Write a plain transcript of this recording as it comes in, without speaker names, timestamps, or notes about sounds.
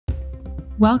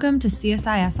Welcome to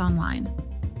CSIS Online.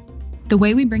 The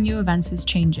way we bring you events is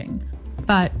changing,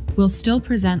 but we'll still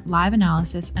present live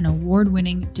analysis and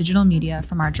award-winning digital media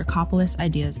from our Dracopolis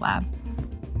Ideas Lab.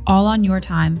 All on your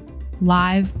time,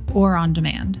 live or on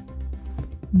demand.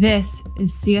 This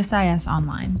is CSIS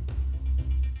Online.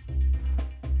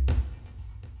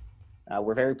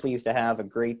 We're very pleased to have a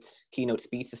great keynote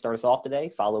speech to start us off today,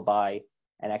 followed by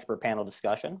an expert panel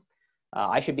discussion.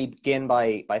 I should begin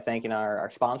by thanking our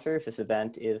sponsors. This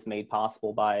event is made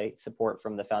possible by support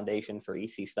from the Foundation for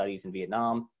EC Studies in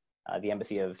Vietnam, the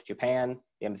Embassy of Japan,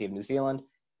 the Embassy of New Zealand,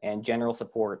 and general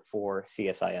support for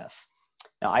CSIS.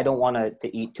 Now, I don't want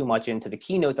to eat too much into the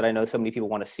keynote that I know so many people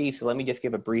want to see, so let me just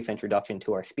give a brief introduction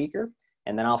to our speaker,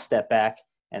 and then I'll step back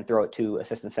and throw it to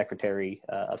Assistant Secretary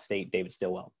of State David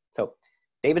Stilwell. So,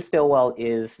 David Stilwell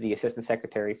is the Assistant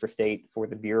Secretary for State for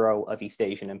the Bureau of East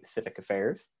Asian and Pacific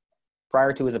Affairs.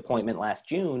 Prior to his appointment last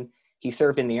June, he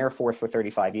served in the Air Force for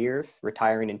 35 years,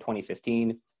 retiring in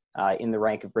 2015 in the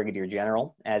rank of Brigadier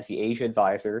General as the Asia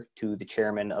Advisor to the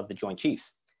Chairman of the Joint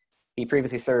Chiefs. He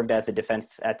previously served as a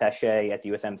defense attaché at the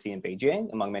U.S. Embassy in Beijing,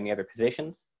 among many other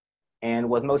positions, and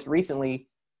was most recently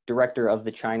Director of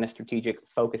the China Strategic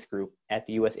Focus Group at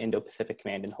the U.S. Indo-Pacific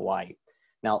Command in Hawaii.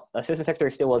 Now, Assistant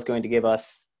Secretary Stilwell is going to give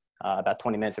us about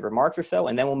 20 minutes of remarks or so,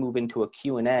 and then we'll move into a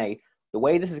Q&A. The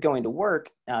way this is going to work,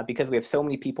 because we have so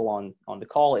many people on the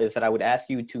call, is that I would ask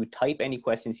you to type any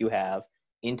questions you have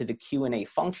into the Q&A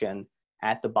function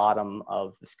at the bottom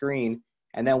of the screen,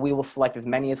 and then we will select as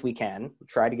many as we can,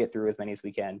 try to get through as many as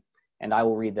we can, and I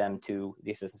will read them to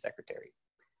the Assistant Secretary.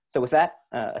 So with that,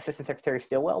 Assistant Secretary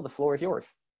Stilwell, the floor is yours.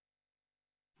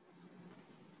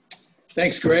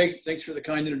 Thanks, Greg. Thanks for the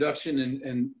kind introduction,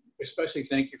 and especially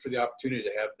thank you for the opportunity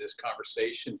to have this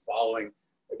conversation following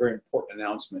a very important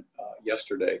announcement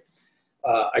yesterday.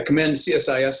 I commend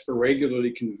CSIS for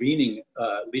regularly convening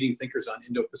leading thinkers on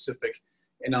Indo-Pacific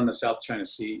and on the South China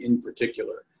Sea in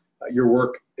particular. Your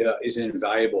work is an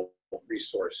invaluable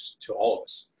resource to all of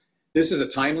us. This is a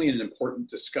timely and important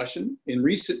discussion. In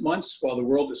recent months, while the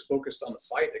world is focused on the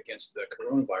fight against the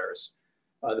coronavirus,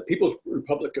 the People's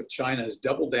Republic of China has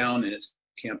doubled down in its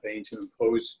campaign to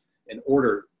impose an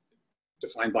order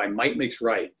defined by might makes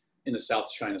right in the South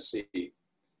China Sea.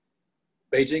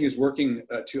 Beijing is working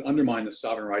to undermine the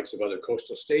sovereign rights of other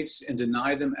coastal states and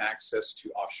deny them access to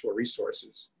offshore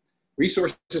resources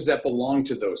that belong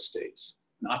to those states,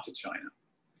 not to China.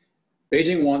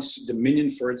 Beijing wants dominion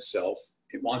for itself.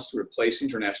 It wants to replace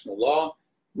international law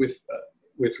with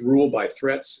rule by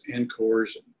threats and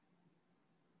coercion.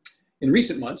 In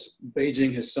recent months,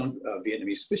 Beijing has sunk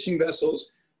Vietnamese fishing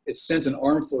vessels. It sent an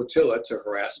armed flotilla to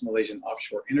harass Malaysian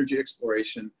offshore energy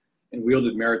exploration and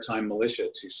wielded maritime militia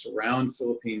to surround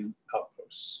Philippine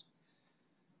outposts.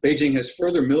 Beijing has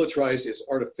further militarized its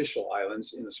artificial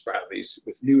islands in the Spratlys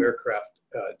with new aircraft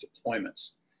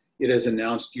deployments. It has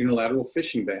announced unilateral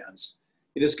fishing bans.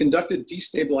 It has conducted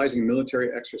destabilizing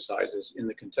military exercises in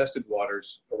the contested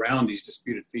waters around these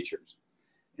disputed features.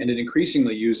 And it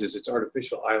increasingly uses its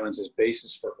artificial islands as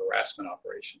bases for harassment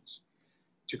operations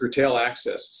to curtail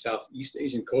access to Southeast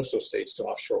Asian coastal states to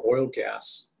offshore oil,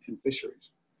 gas, and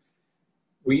fisheries.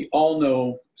 We all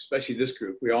know, especially this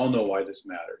group, we all know why this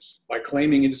matters. By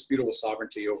claiming indisputable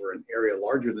sovereignty over an area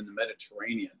larger than the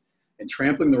Mediterranean and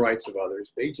trampling the rights of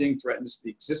others, Beijing threatens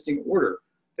the existing order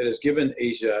that has given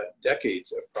Asia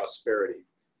decades of prosperity.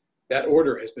 That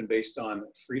order has been based on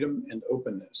freedom and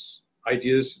openness,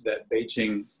 ideas that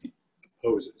Beijing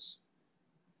opposes.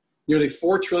 Nearly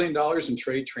 $4 trillion in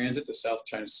trade transit to South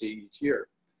China Sea each year.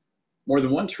 More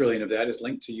than $1 trillion of that is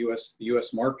linked to the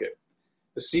US market.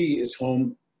 The sea is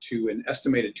home to an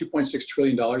estimated $2.6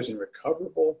 trillion in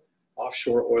recoverable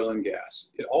offshore oil and gas.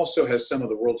 It also has some of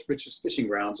the world's richest fishing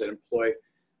grounds that employ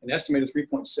an estimated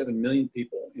 3.7 million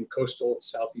people in coastal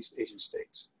Southeast Asian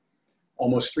states.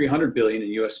 Almost $300 billion in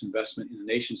US investment in the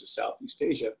nations of Southeast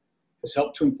Asia has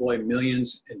helped to employ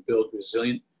millions and build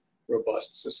resilient,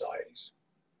 robust societies.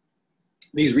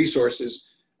 These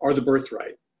resources are the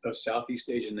birthright of Southeast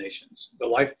Asian nations, the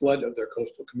lifeblood of their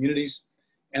coastal communities,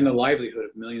 and the livelihood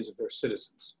of millions of their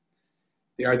citizens.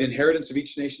 They are the inheritance of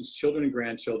each nation's children and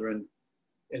grandchildren,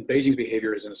 and Beijing's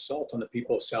behavior is an assault on the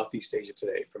people of Southeast Asia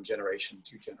today from generation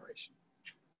to generation.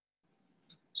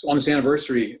 So on this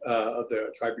anniversary of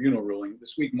the tribunal ruling,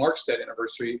 this week marks that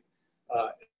anniversary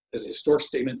as a historic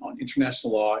statement on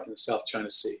international law in the South China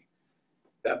Sea,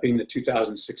 that being the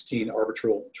 2016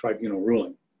 arbitral tribunal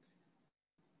ruling.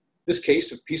 This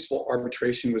case of peaceful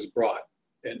arbitration was brought,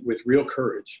 and with real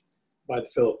courage, by the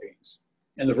Philippines,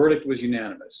 and the verdict was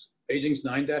unanimous. Beijing's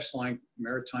 9-line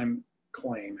maritime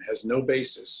claim has no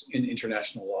basis in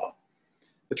international law.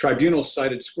 The tribunal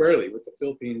sided squarely with the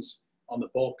Philippines on the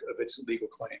bulk of its legal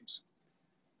claims.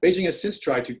 Beijing has since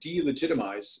tried to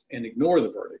delegitimize and ignore the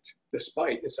verdict,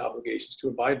 despite its obligations to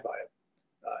abide by it,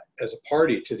 as a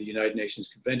party to the United Nations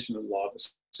Convention on the Law of the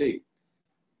Sea.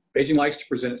 Beijing likes to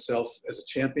present itself as a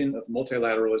champion of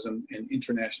multilateralism and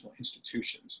international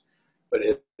institutions, but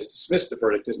it has dismissed the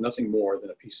verdict as nothing more than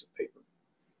a piece of paper.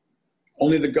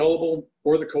 Only the gullible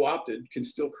or the co-opted can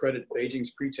still credit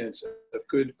Beijing's pretense of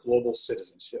good global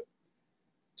citizenship.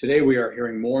 Today, we are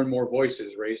hearing more and more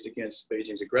voices raised against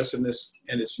Beijing's aggressiveness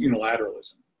and its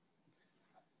unilateralism.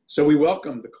 So we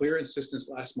welcome the clear insistence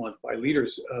last month by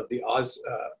leaders of the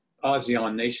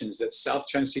ASEAN nations that South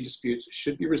China Sea disputes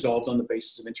should be resolved on the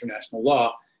basis of international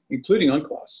law, including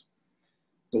UNCLOS.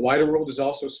 The wider world is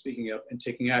also speaking up and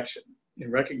taking action in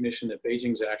recognition that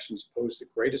Beijing's actions pose the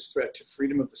greatest threat to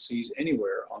freedom of the seas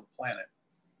anywhere on the planet.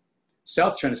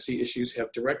 South China Sea issues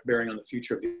have direct bearing on the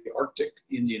future of the Arctic,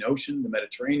 Indian Ocean, the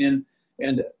Mediterranean,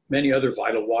 and many other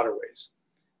vital waterways.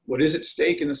 What is at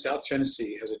stake in the South China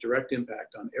Sea has a direct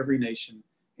impact on every nation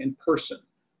and person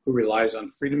who relies on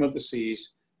freedom of the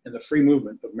seas and the free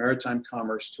movement of maritime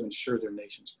commerce to ensure their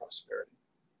nation's prosperity.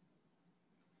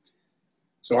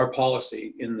 So our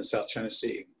policy in the South China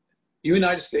Sea. The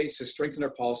United States has strengthened our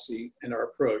policy and our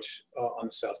approach on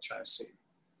the South China Sea.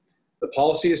 The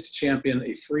policy is to champion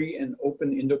a free and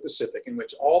open Indo-Pacific in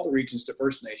which all the region's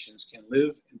diverse nations can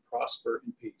live and prosper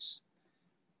in peace.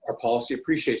 Our policy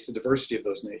appreciates the diversity of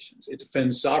those nations. It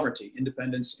defends sovereignty,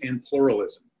 independence, and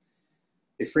pluralism.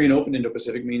 A free and open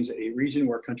Indo-Pacific means a region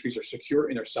where countries are secure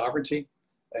in their sovereignty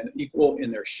and equal in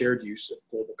their shared use of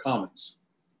global commons.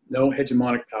 No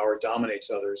hegemonic power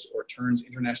dominates others or turns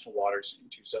international waters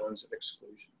into zones of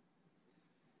exclusion.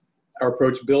 Our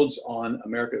approach builds on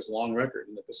America's long record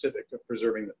in the Pacific of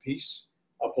preserving the peace,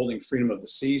 upholding freedom of the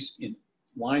seas in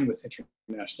line with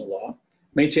international law,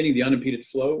 maintaining the unimpeded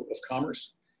flow of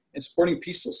commerce, and supporting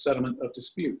peaceful settlement of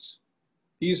disputes.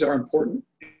 These are important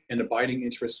and abiding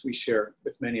interests we share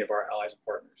with many of our allies and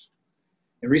partners.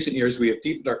 In recent years, we have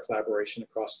deepened our collaboration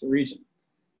across the region.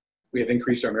 We have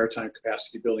increased our maritime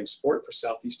capacity building support for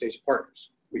Southeast Asia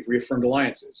partners. We've reaffirmed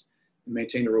alliances and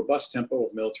maintained a robust tempo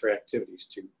of military activities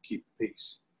to keep the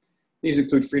peace. These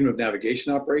include freedom of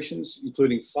navigation operations,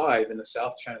 including 5 in the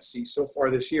South China Sea so far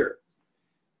this year,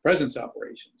 presence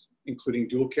operations, including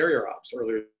dual carrier ops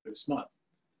earlier this month,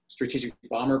 strategic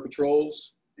bomber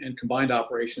patrols, and combined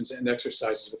operations and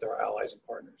exercises with our allies and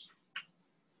partners.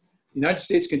 The United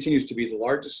States continues to be the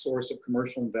largest source of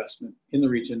commercial investment in the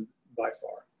region by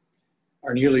far.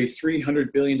 Our nearly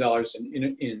 $300 billion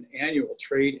in annual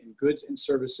trade in goods and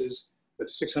services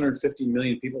with 650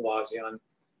 million people of ASEAN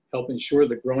help ensure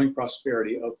the growing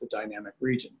prosperity of the dynamic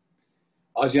region.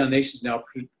 ASEAN nations now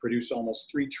produce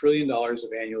almost $3 trillion of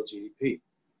annual GDP.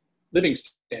 Living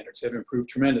standards have improved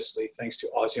tremendously thanks to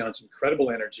ASEAN's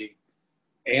incredible energy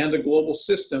and a global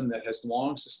system that has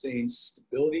long sustained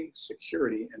stability,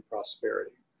 security, and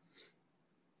prosperity.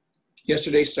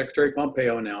 Yesterday, Secretary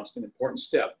Pompeo announced an important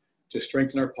step to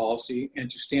strengthen our policy and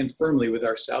to stand firmly with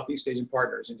our Southeast Asian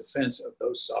partners in defense of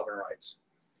those sovereign rights.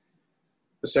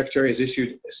 The Secretary has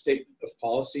issued a statement of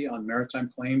policy on maritime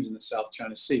claims in the South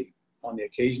China Sea on the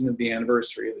occasion of the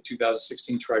anniversary of the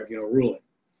 2016 tribunal ruling.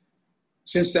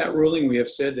 Since that ruling, we have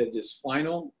said that it is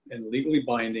final and legally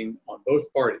binding on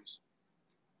both parties,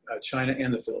 China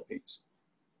and the Philippines.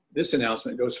 This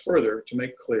announcement goes further to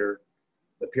make clear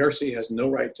the PRC has no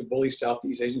right to bully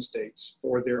Southeast Asian states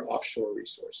for their offshore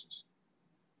resources.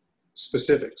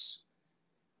 Specifics.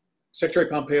 Secretary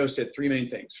Pompeo said 3 main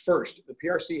things. First, the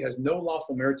PRC has no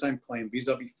lawful maritime claim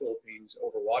vis-a-vis Philippines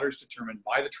over waters determined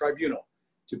by the tribunal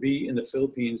to be in the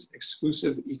Philippines'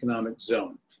 exclusive economic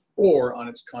zone or on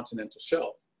its continental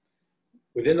shelf.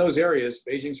 Within those areas,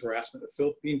 Beijing's harassment of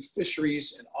Philippine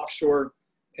fisheries and offshore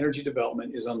energy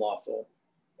development is unlawful,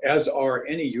 as are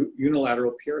any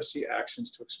unilateral PRC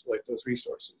actions to exploit those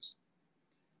resources.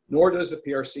 Nor does the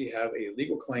PRC have a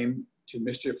legal claim to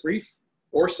Mischief Reef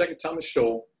or Second Thomas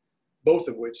Shoal, both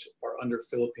of which are under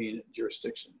Philippine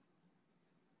jurisdiction.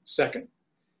 Second,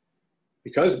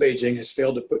 because Beijing has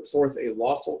failed to put forth a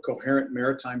lawful, coherent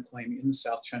maritime claim in the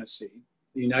South China Sea,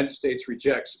 the United States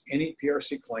rejects any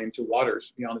PRC claim to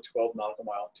waters beyond the 12 nautical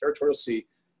mile territorial sea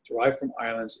derived from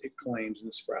islands it claims in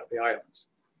the Spratly Islands.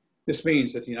 This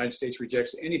means that the United States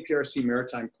rejects any PRC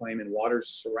maritime claim in waters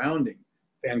surrounding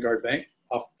Vanguard Bank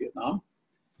off Vietnam,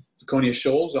 Laconia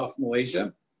Shoals off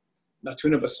Malaysia,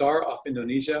 Natuna Besar off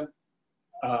Indonesia,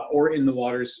 or in the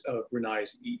waters of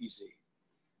Brunei's EEZ.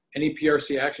 Any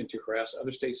PRC action to harass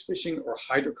other states' fishing or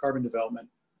hydrocarbon development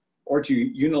or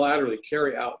to unilaterally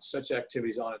carry out such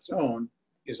activities on its own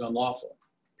is unlawful,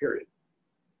 period.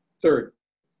 Third,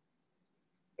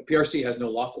 the PRC has no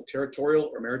lawful territorial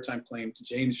or maritime claim to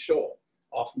James Shoal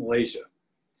off Malaysia.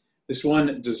 This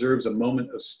one deserves a moment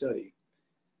of study.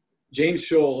 James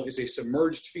Shoal is a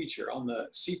submerged feature on the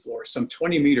seafloor, some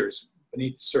 20 meters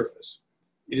beneath the surface.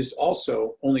 It is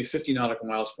also only 50 nautical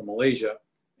miles from Malaysia,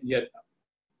 and yet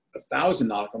 1,000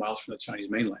 nautical miles from the Chinese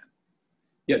mainland.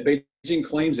 Yet Beijing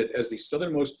claims it as the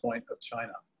southernmost point of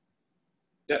China.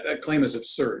 That claim is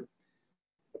absurd,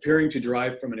 appearing to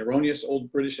derive from an erroneous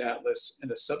old British atlas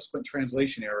and a subsequent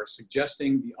translation error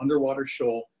suggesting the underwater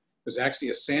shoal was actually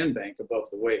a sandbank above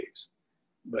the waves.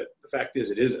 But the fact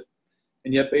is, it isn't.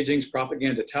 And yet Beijing's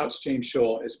propaganda touts James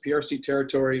Shoal as PRC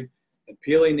territory, and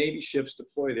PLA Navy ships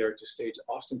deploy there to stage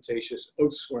ostentatious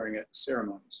oath-swearing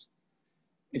ceremonies.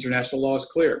 International law is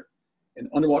clear. An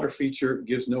underwater feature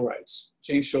gives no rights.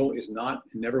 James Shoal is not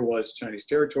and never was Chinese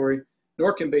territory,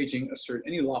 nor can Beijing assert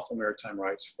any lawful maritime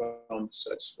rights from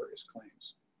such spurious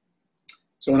claims.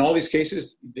 So in all these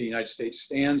cases, the United States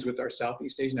stands with our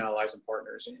Southeast Asian allies and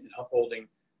partners in upholding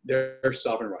their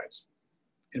sovereign rights,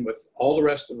 and with all the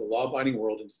rest of the law-abiding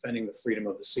world in defending the freedom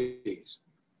of the seas.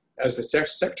 As the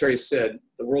Secretary said,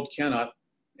 the world cannot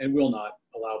and will not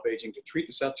allow Beijing to treat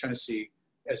the South China Sea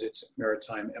as its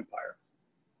maritime empire.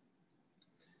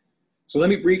 So let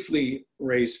me briefly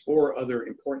raise 4 other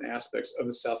important aspects of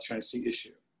the South China Sea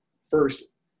issue. First,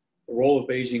 the role of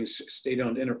Beijing's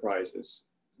state-owned enterprises.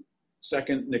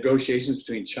 Second, negotiations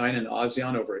between China and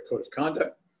ASEAN over a code of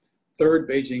conduct. Third,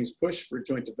 Beijing's push for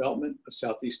joint development of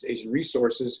Southeast Asian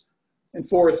resources. And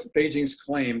fourth, Beijing's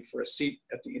claim for a seat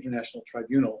at the International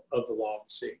Tribunal of the Law of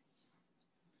the Sea.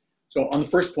 So on the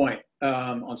first point,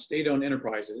 on state-owned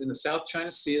enterprises, in the South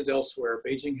China Sea as elsewhere,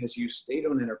 Beijing has used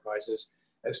state-owned enterprises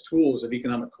as tools of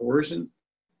economic coercion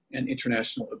and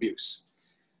international abuse.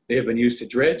 They have been used to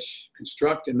dredge,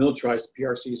 construct, and militarize the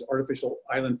PRC's artificial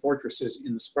island fortresses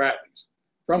in the Spratlys,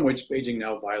 from which Beijing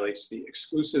now violates the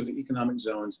exclusive economic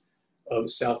zones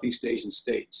of Southeast Asian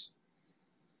states.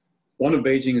 One of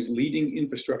Beijing's leading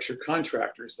infrastructure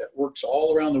contractors that works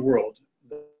all around the world,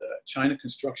 the China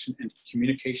Construction and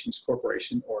Communications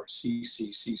Corporation, or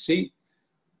CCCC,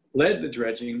 led the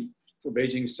dredging for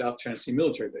Beijing's South China Sea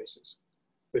military bases,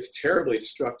 with terribly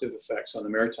destructive effects on the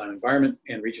maritime environment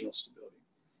and regional stability.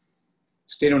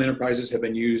 State-owned enterprises have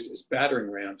been used as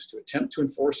battering rams to attempt to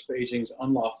enforce Beijing's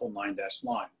unlawful 9-dash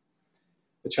line.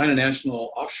 The China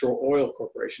National Offshore Oil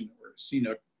Corporation, or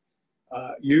CNOOC,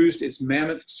 used its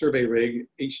mammoth survey rig,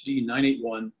 HD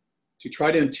 981, to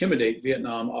try to intimidate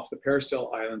Vietnam off the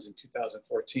Paracel Islands in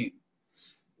 2014.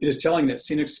 It is telling that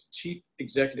CNOOC's chief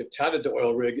executive touted the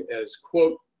oil rig as,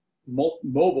 quote,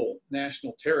 mobile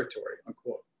national territory,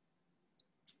 unquote.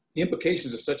 The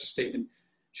implications of such a statement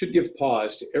should give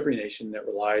pause to every nation that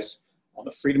relies on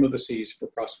the freedom of the seas for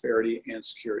prosperity and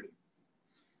security.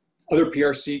 Other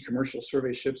PRC commercial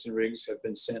survey ships and rigs have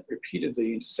been sent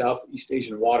repeatedly into Southeast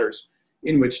Asian waters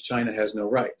in which China has no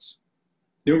rights.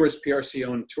 Numerous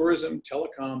PRC-owned tourism,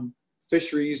 telecom,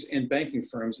 fisheries, and banking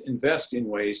firms invest in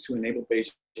ways to enable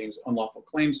Beijing's unlawful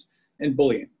claims and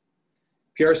bullying.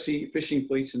 PRC fishing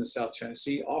fleets in the South China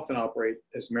Sea often operate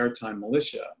as maritime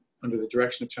militia under the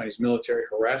direction of Chinese military,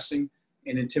 harassing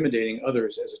and intimidating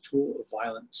others as a tool of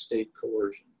violent state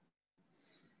coercion.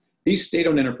 These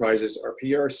state-owned enterprises are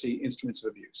PRC instruments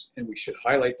of abuse, and we should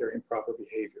highlight their improper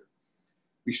behavior.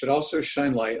 We should also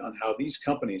shine light on how these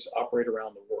companies operate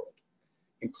around the world,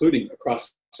 including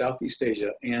across Southeast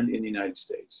Asia and in the United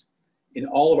States. In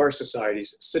all of our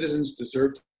societies, citizens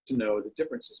deserve to know the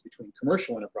differences between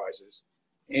commercial enterprises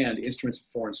and instruments of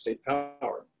foreign state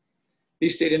power.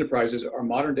 These state enterprises are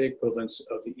modern-day equivalents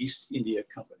of the East India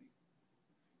Company.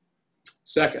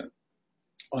 Second,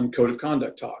 on code of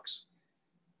conduct talks.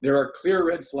 There are clear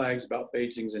red flags about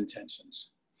Beijing's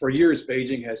intentions. For years,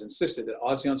 Beijing has insisted that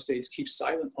ASEAN states keep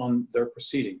silent on their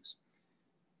proceedings.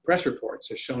 Press reports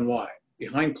have shown why.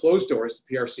 Behind closed doors,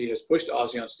 the PRC has pushed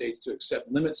ASEAN states to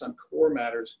accept limits on core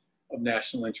matters of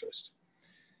national interest.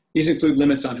 These include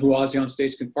limits on who ASEAN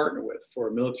states can partner with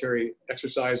for military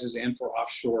exercises and for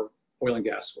offshore oil and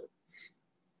gas work.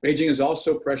 Beijing is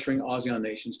also pressuring ASEAN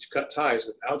nations to cut ties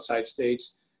with outside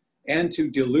states and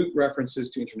to dilute references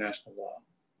to international law.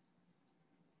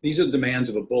 These are the demands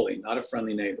of a bully, not a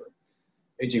friendly neighbor.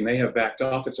 Beijing may have backed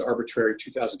off its arbitrary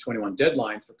 2021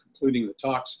 deadline for concluding the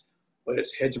talks, but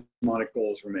its hegemonic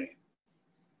goals remain.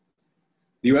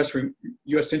 The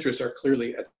US interests are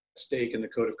clearly at stake in the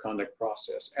code of conduct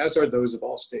process, as are those of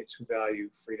all states who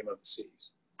value freedom of the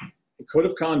seas. A code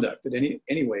of conduct that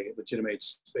any way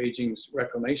legitimates Beijing's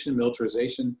reclamation,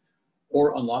 militarization,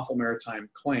 or unlawful maritime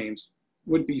claims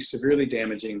would be severely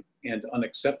damaging and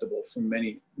unacceptable for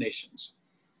many nations.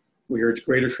 We urge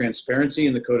greater transparency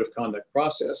in the code of conduct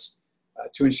process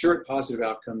to ensure a positive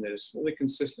outcome that is fully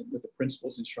consistent with the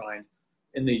principles enshrined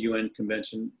in the UN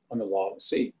Convention on the Law of the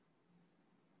Sea.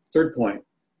 Third point,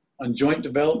 on joint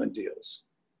development deals,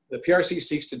 the PRC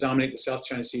seeks to dominate the South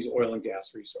China Sea's oil and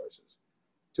gas resources.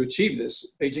 To achieve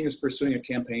this, Beijing is pursuing a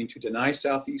campaign to deny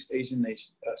Southeast Asian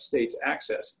states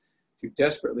access to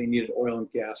desperately needed oil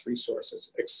and gas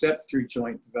resources, except through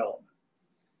joint development.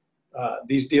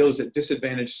 These deals that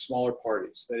disadvantage smaller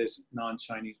parties, that is,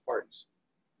 non-Chinese parties.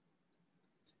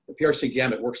 The PRC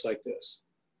gamut works like this.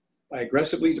 By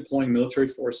aggressively deploying military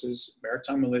forces,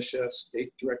 maritime militia,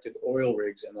 state-directed oil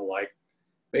rigs, and the like,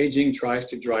 Beijing tries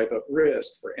to drive up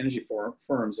risk for energy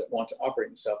firms that want to operate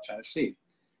in the South China Sea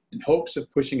in hopes of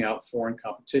pushing out foreign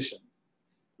competition.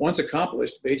 Once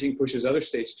accomplished, Beijing pushes other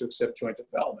states to accept joint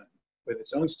development with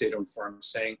its own state-owned firms,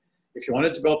 saying, if you want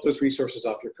to develop those resources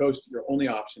off your coast, your only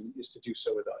option is to do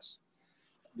so with us.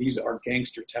 These are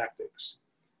gangster tactics.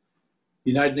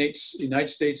 The United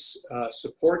States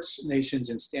supports nations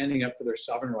in standing up for their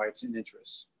sovereign rights and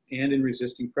interests, and in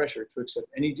resisting pressure to accept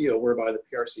any deal whereby the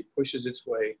PRC pushes its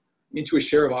way into a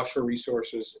share of offshore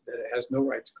resources that it has no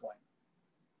right to claim.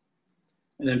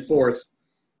 And then fourth,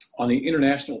 on the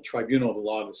International Tribunal of the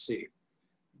Law of the Sea,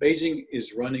 Beijing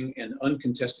is running an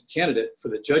uncontested candidate for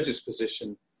the judge's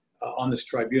position on this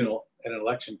tribunal at an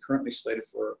election currently slated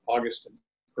for August and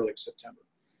early September.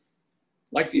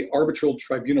 Like the arbitral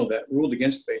tribunal that ruled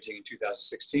against Beijing in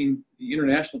 2016, the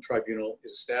International Tribunal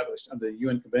is established under the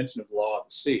UN Convention of the Law of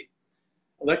the Sea.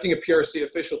 Electing a PRC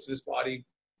official to this body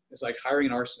is like hiring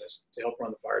an arsonist to help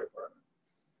run the fire department.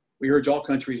 We urge all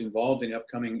countries involved in the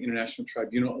upcoming International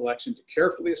Tribunal election to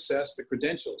carefully assess the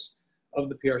credentials of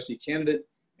the PRC candidate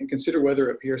and consider whether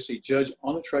a PRC judge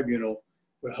on the tribunal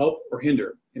will help or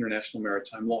hinder international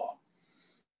maritime law.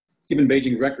 Given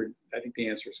Beijing's record, I think the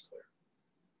answer is clear.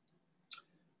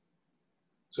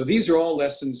 So these are all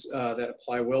lessons that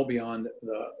apply well beyond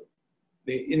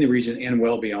in the region and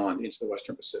well beyond into the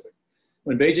Western Pacific.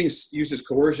 When Beijing uses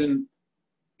coercion,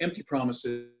 empty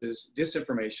promises,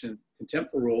 disinformation,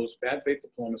 contempt for rules, bad faith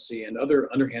diplomacy, and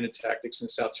other underhanded tactics in the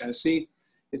South China Sea,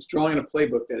 it's drawing a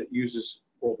playbook that it uses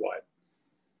worldwide.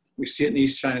 We see it in the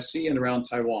East China Sea and around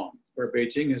Taiwan, where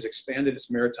Beijing has expanded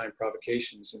its maritime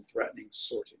provocations and threatening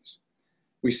sorties.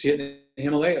 We see it in the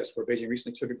Himalayas, where Beijing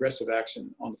recently took aggressive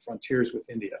action on the frontiers with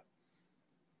India.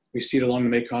 We see it along the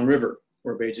Mekong River,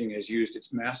 where Beijing has used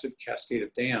its massive cascade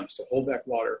of dams to hold back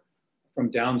water from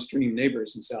downstream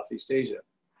neighbors in Southeast Asia,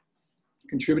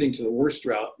 contributing to the worst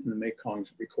drought in the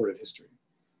Mekong's recorded history.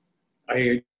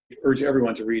 I urge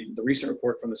everyone to read the recent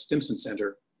report from the Stimson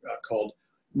Center called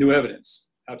New Evidence,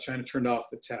 How China Turned Off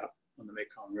the Tap on the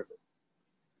Mekong River.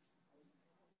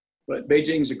 But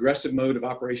Beijing's aggressive mode of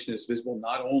operation is visible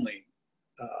not only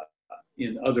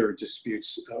in other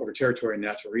disputes over territory and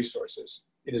natural resources.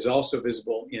 It is also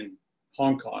visible in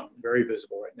Hong Kong, very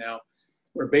visible right now,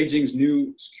 where Beijing's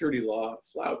new security law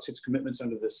flouts its commitments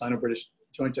under the Sino-British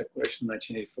Joint Declaration of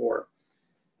 1984,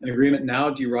 an agreement now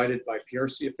derided by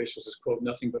PRC officials as, quote,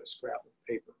 nothing but a scrap of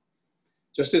paper.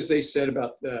 Just as they said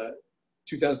about the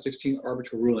 2016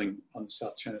 arbitral ruling on the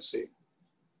South China Sea.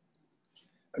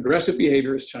 Aggressive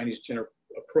behavior is Chinese general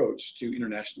approach to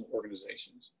international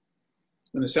organizations.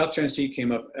 When the South China Sea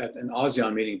came up at an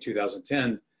ASEAN meeting in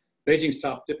 2010, Beijing's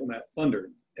top diplomat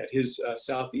thundered at his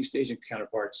Southeast Asian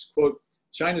counterparts, quote,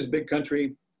 China's a big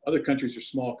country, other countries are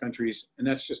small countries, and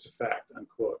that's just a fact,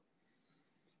 unquote.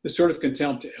 This sort of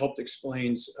contempt helped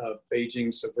explains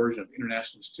Beijing's subversion of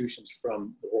international institutions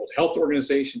from the World Health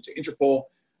Organization to Interpol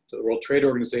to the World Trade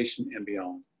Organization and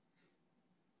beyond.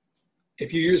 A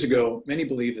few years ago, many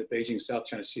believed that Beijing's South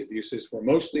China Sea abuses were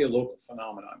mostly a local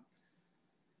phenomenon,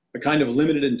 a kind of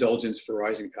limited indulgence for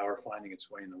rising power finding its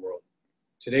way in the world.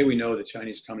 Today, we know the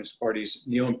Chinese Communist Party's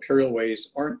neo-imperial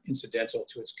ways aren't incidental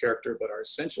to its character, but are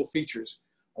essential features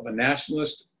of a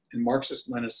nationalist and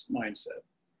Marxist-Leninist mindset.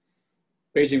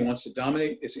 Beijing wants to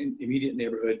dominate its immediate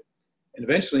neighborhood and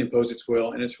eventually impose its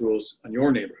will and its rules on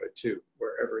your neighborhood too,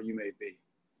 wherever you may be.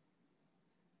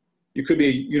 You could be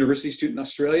a university student in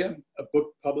Australia, a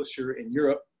book publisher in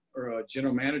Europe, or a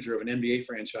general manager of an NBA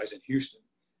franchise in Houston.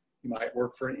 You might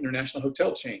work for an international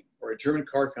hotel chain, or a German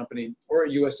car company, or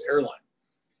a US airline.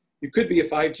 You could be a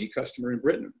 5G customer in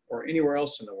Britain, or anywhere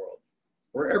else in the world.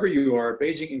 Wherever you are,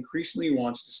 Beijing increasingly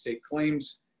wants to stake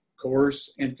claims,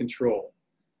 coerce, and control.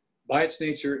 By its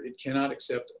nature, it cannot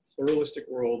accept a pluralistic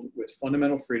world with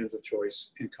fundamental freedoms of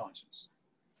choice and conscience.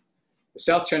 The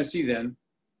South China Sea, then,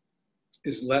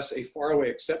 is less a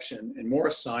faraway exception and more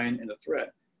a sign and a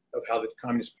threat of how the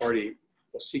Communist Party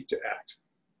will seek to act,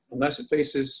 unless it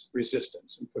faces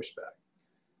resistance and pushback.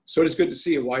 So it is good to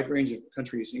see a wide range of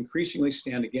countries increasingly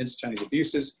stand against Chinese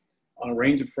abuses on a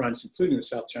range of fronts, including the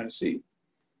South China Sea.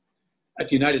 At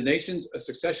the United Nations, a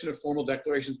succession of formal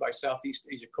declarations by Southeast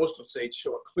Asia coastal states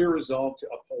show a clear resolve to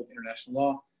uphold international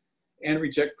law and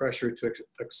reject pressure to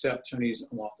accept Chinese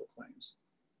unlawful claims.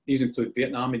 These include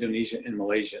Vietnam, Indonesia, and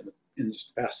Malaysia in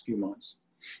just the past few months.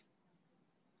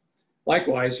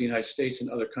 Likewise, the United States and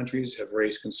other countries have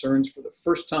raised concerns for the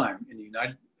first time in the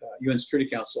UN Security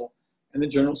Council and the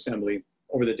General Assembly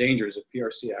over the dangers of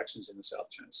PRC actions in the South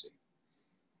China Sea.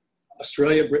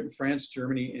 Australia, Britain, France,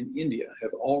 Germany, and India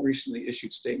have all recently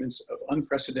issued statements of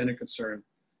unprecedented concern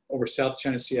over South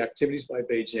China Sea activities by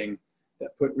Beijing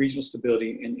that put regional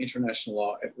stability and international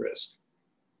law at risk.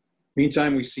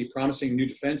 Meantime, we see promising new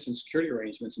defense and security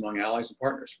arrangements among allies and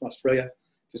partners from Australia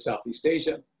to Southeast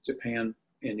Asia, Japan,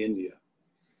 and India.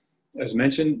 As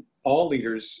mentioned, all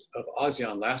leaders of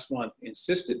ASEAN last month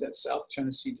insisted that South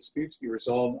China Sea disputes be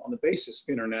resolved on the basis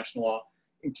of international law,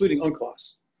 including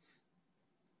UNCLOS.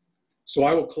 So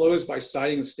I will close by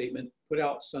citing the statement put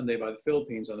out Sunday by the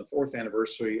Philippines on the 4th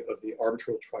anniversary of the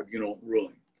Arbitral Tribunal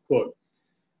ruling. Quote,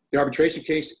 "The arbitration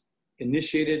case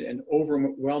initiated and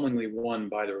overwhelmingly won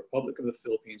by the Republic of the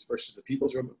Philippines versus the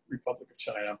People's Republic of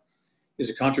China is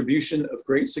a contribution of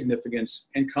great significance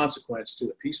and consequence to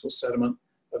the peaceful settlement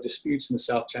of disputes in the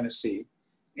South China Sea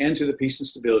and to the peace and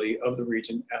stability of the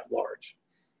region at large.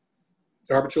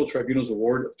 The Arbitral Tribunal's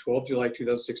award of 12 July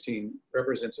 2016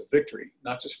 represents a victory,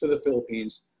 not just for the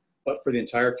Philippines, but for the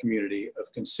entire community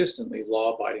of consistently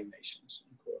law-abiding nations."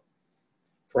 Unquote.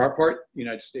 For our part, the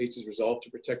United States is resolved to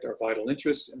protect our vital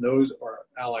interests and those of our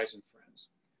allies and friends.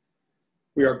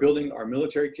 We are building our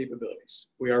military capabilities.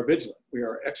 We are vigilant. We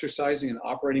are exercising and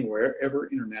operating wherever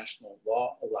international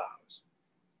law allows.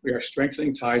 We are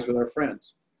strengthening ties with our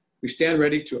friends. We stand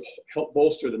ready to help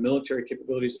bolster the military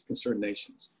capabilities of concerned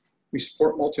nations. We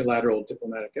support multilateral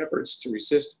diplomatic efforts to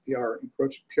resist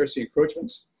PRC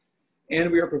encroachments, and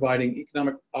we are providing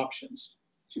economic options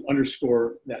to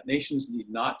underscore that nations need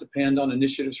not depend on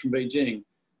initiatives from Beijing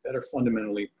that are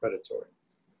fundamentally predatory.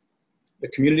 The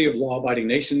community of law-abiding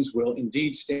nations will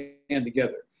indeed stand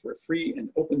together for a free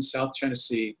and open South China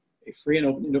Sea, a free and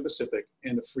open Indo-Pacific,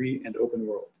 and a free and open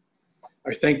world.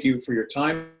 I thank you for your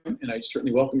time, and I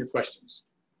certainly welcome your questions.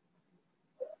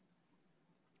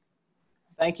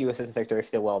 Thank you, Assistant Secretary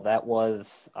Stilwell. That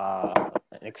was an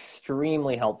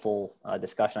extremely helpful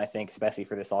discussion, I think, especially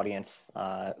for this audience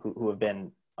who have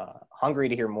been hungry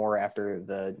to hear more after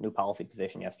the new policy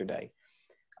position yesterday.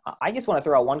 I just want to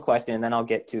throw out one question, and then I'll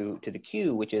get to the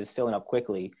queue, which is filling up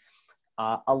quickly.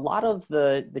 A lot of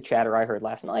the chatter I heard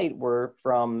last night were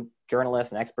from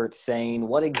journalists and experts saying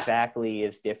what exactly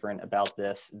is different about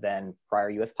this than prior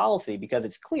U.S. policy, because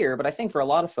it's clear, but I think for a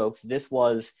lot of folks, this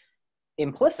was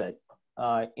implicit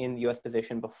in the U.S.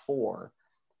 position before.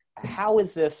 How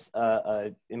is this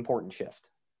an important shift?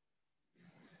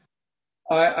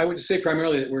 I would say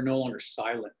primarily that we're no longer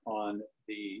silent on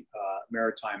the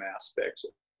maritime aspects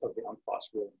of the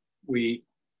UNCLOS ruling. We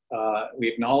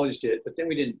acknowledged it, but then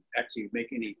we didn't actually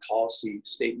make any policy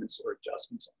statements or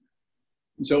adjustments on it.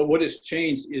 And so what has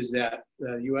changed is that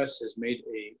the U.S. has made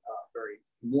a very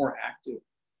more active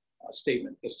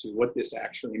statement as to what this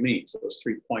actually means. Those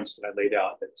 3 points that I laid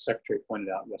out, that the Secretary pointed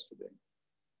out yesterday,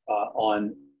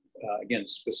 on, again,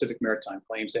 specific maritime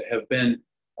claims that have been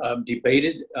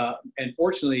debated. And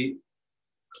fortunately,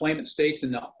 claimant states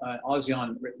and the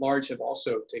ASEAN writ large have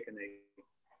also taken a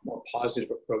more positive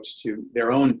approach to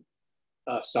their own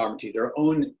sovereignty, their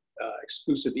own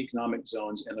exclusive economic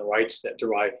zones and the rights that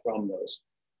derive from those.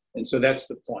 And so that's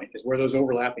the point, is where those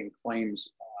overlapping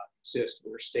claims exist,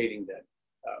 we're stating that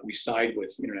we side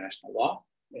with international law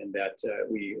and that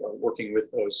we are working with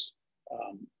those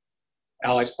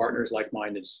allies, partners,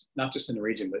 like-minded, not just in the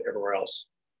region, but everywhere else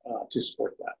to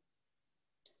support that.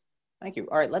 Thank you.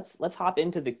 All right, let's hop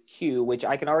into the queue, which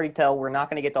I can already tell we're not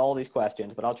going to get to all these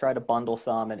questions, but I'll try to bundle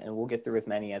some and we'll get through as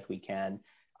many as we can.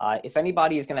 If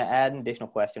anybody is going to add an additional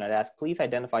question, I'd ask, please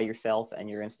identify yourself and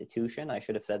your institution. I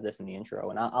should have said this in the intro,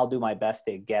 and I'll do my best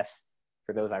to guess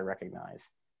for those I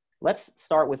recognize. Let's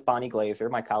start with Bonnie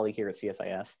Glazer, my colleague here at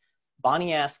CSIS.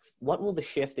 Bonnie asks, what will the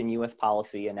shift in U.S.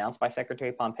 policy announced by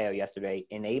Secretary Pompeo yesterday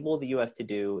enable the U.S. to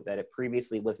do that it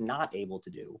previously was not able to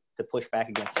do to push back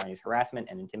against Chinese harassment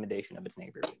and intimidation of its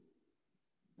neighbors?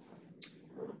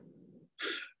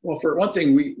 Well, for one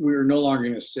thing, we're no longer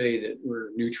going to say that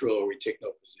we're neutral or we take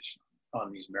no position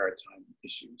on these maritime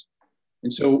issues.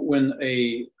 And so when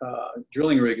a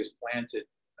drilling rig is planted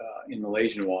in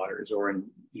Malaysian waters or in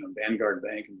Vanguard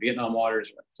Bank in Vietnam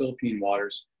waters or Philippine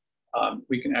waters,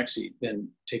 we can actually then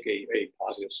take a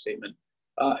positive statement.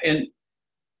 And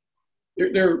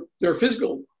there are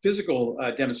physical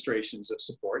demonstrations of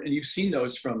support, and you've seen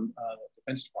those from the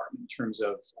Defense Department in terms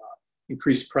of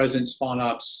increased presence, fawn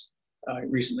ops,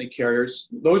 recently carriers.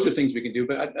 Those are things we can do,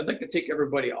 but I'd like to take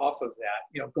everybody off of that.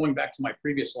 You know, going back to my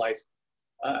previous life,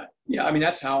 yeah, I mean,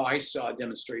 that's how I saw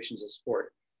demonstrations of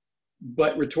support.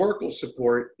 But rhetorical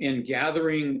support and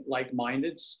gathering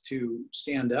like-mindeds to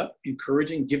stand up,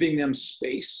 encouraging, giving them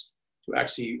space to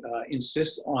actually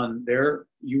insist on their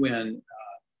UN,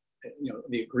 you know,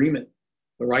 the agreement,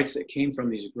 the rights that came from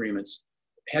these agreements,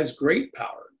 has great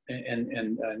power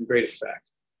and great effect.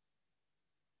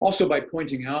 Also, by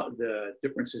pointing out the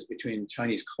differences between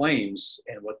Chinese claims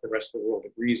and what the rest of the world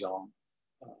agrees on,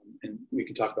 and we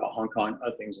can talk about Hong Kong and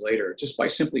other things later, just by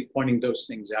simply pointing those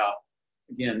things out,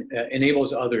 again,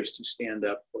 enables others to stand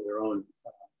up for their own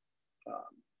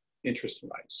interest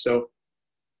and rights. So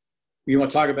we want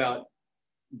to talk about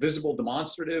visible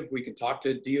demonstrative, we can talk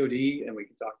to DoD and we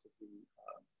can talk to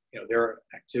you know, their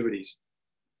activities.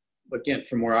 But again,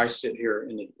 from where I sit here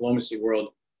in the diplomacy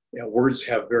world, you know, words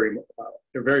have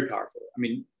they're very powerful. I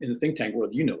mean, in the think tank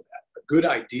world, you know that. A good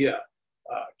idea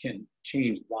can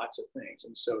change lots of things.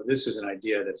 And so this is an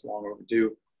idea that's long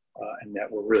overdue and that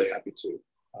we're really happy to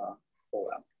pull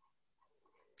out.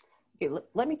 Okay,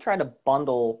 let me try to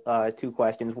bundle two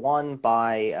questions, one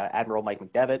by Admiral Mike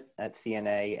McDevitt at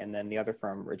CNA, and then the other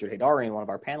from Richard Haydarian, one of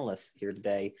our panelists here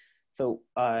today. So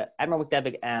Admiral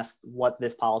McDevitt asked what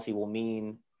this policy will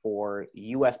mean for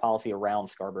U.S. policy around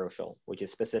Scarborough Shoal, which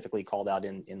is specifically called out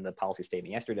in the policy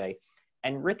statement yesterday.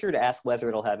 And Richard asked whether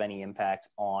it'll have any impact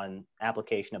on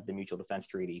application of the Mutual Defense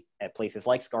Treaty at places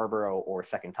like Scarborough or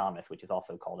Second Thomas, which is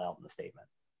also called out in the statement.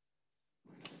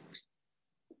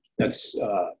 That's,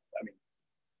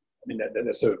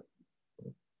 that's so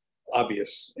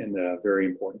obvious and a very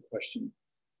important question.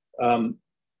 Let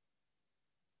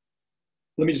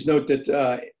me just note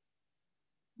that,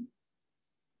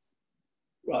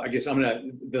 well, I guess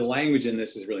the language in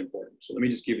this is really important. So let me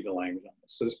just give you the language on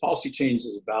this. So this policy change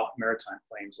is about maritime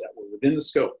claims that were within the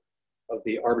scope of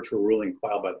the arbitral ruling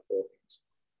filed by the Philippines,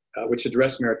 which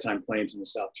addressed maritime claims in the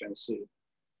South China Sea.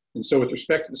 And so with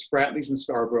respect to the Spratlys and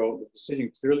Scarborough, the decision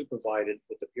clearly provided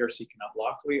that the PRC cannot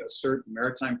lawfully assert a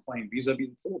maritime claim vis-a-vis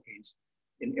the Philippines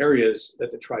in areas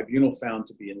that the tribunal found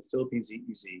to be in the Philippines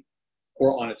EEZ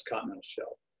or on its continental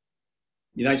shelf.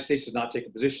 The United States does not take a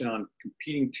position on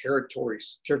competing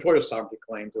territorial sovereignty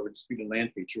claims over disputed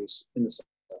land features in the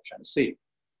South China Sea.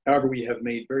 However, we have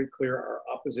made very clear our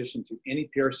opposition to any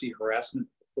PRC harassment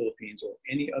of the Philippines or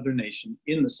any other nation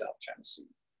in the South China Sea.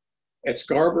 At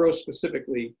Scarborough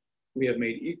specifically, we have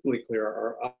made equally clear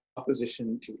our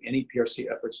opposition to any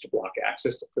PRC efforts to block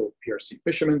access to PRC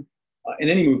fishermen and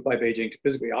any move by Beijing to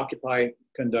physically occupy,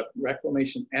 conduct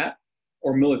reclamation at,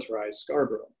 or militarize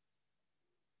Scarborough.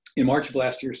 In March of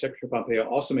last year, Secretary Pompeo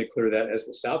also made clear that as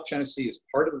the South China Sea is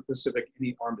part of the Pacific,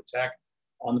 any armed attack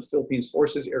on the Philippines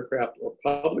forces, aircraft, or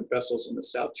public vessels in the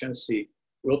South China Sea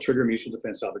will trigger mutual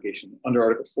defense obligation under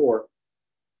Article 4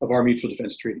 of our Mutual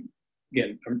Defense Treaty.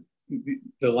 Again,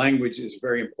 the language is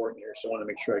very important here, so I want to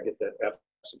make sure I get that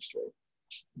absolutely straight.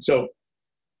 So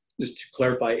just to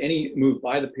clarify, any move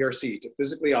by the PRC to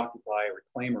physically occupy,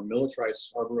 reclaim, or militarize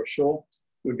Scarborough Shoal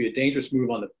would be a dangerous move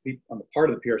on the part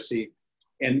of the PRC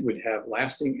and would have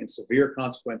lasting and severe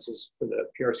consequences for the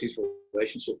PRC's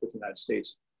relationship with the United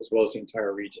States, as well as the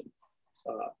entire region.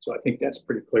 So I think that's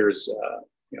pretty clear as,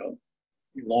 you know,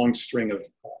 a long string of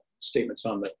statements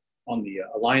on the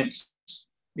Alliance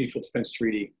Mutual Defense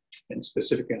Treaty, and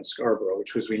specifically on Scarborough,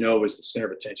 which, as we know, was the center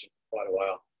of attention for quite a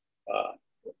while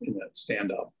in that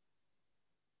standoff.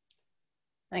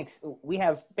 Thanks. We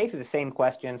have basically the same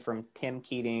question from Tim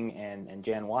Keating and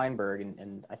Jan Weinberg,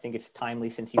 and I think it's timely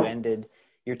since you ended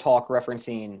your talk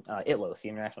referencing ITLOS, the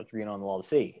International Tribunal on the Law of the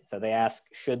Sea. So they ask,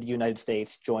 should the United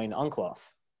States join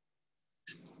UNCLOS?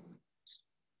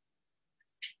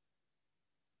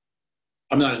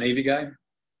 I'm not a Navy guy,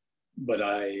 but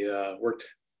I worked,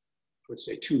 I would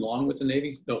say, too long with the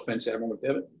Navy. No offense, Admiral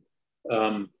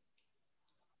McDevitt.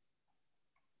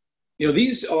 You know,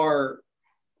 these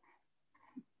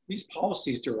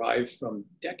policies derive from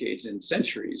decades and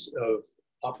centuries of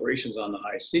operations on the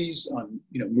high seas, on,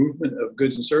 you know, movement of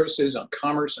goods and services, on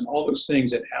commerce, and all those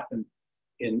things that happen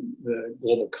in the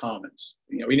global commons.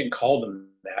 You know, we didn't call them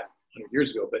that 100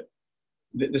 years ago, but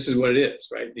this is what it is,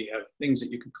 right? You have things that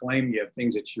you can claim, you have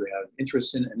things that you have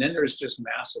interest in, and then there's just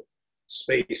massive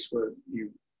space where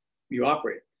you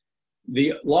operate.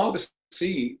 The law of the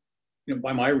sea, you know,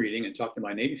 by my reading and talking to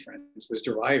my Navy friends, was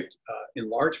derived in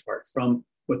large part from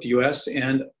what the US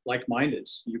and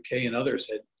like-mindeds, UK and others,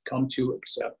 had come to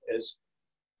accept as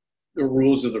the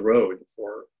rules of the road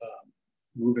for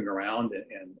moving around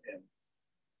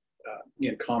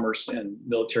in commerce and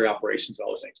military operations,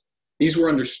 all those things. These were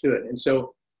understood. And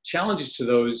so challenges to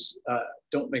those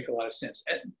don't make a lot of sense.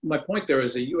 And my point there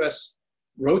is the U.S.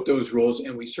 wrote those rules,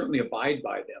 and we certainly abide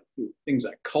by them through things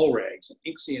like cull regs and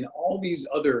ICSI and all these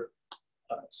other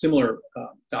similar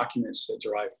documents that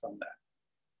derive from that.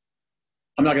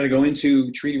 I'm not going to go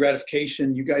into treaty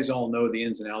ratification. You guys all know the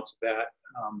ins and outs of that.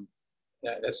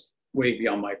 That's way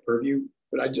beyond my purview.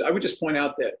 But I would just point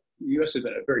out that the U.S. has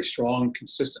been a very strong,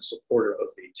 consistent supporter of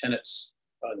the tenets,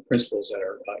 the principles that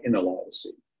are in the law of the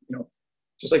sea.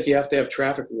 Just like you have to have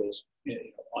traffic rules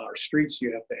on our streets,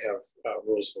 you have to have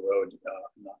rules of the road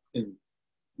in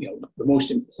the most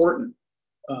important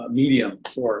medium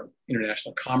for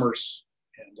international commerce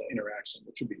and interaction,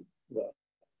 which would be the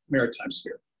maritime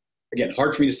sphere. Again,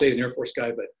 hard for me to say as an Air Force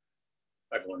guy, but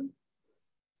I've learned.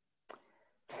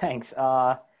 Thanks.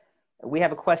 We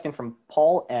have a question from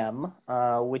Paul M.,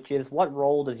 which is, what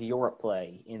role does Europe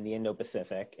play in the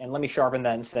Indo-Pacific? And let me sharpen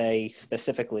that and say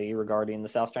specifically regarding the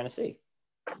South China Sea.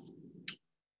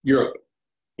 Europe.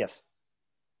 Yes.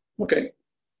 Okay.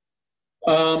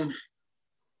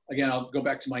 Again, I'll go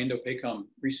back to my Indo-PACOM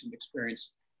recent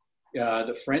experience.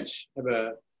 The French have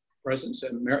a presence,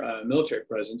 a military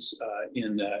presence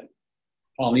in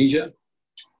Polynesia.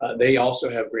 They also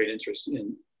have great interest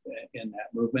in that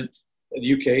movement.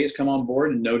 The UK has come on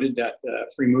board and noted that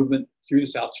free movement through the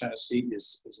South China Sea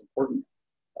is important.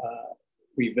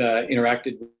 We've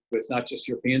interacted with not just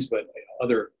Europeans, but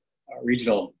other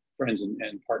regional friends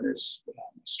and partners,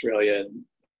 Australia and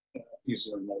New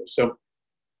Zealand and others. So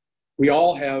we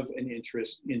all have an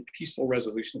interest in peaceful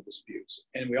resolution of disputes,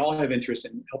 and we all have interest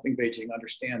in helping Beijing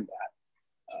understand that,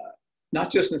 not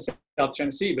just in the South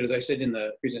China Sea, but as I said in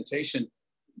the presentation,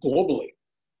 globally.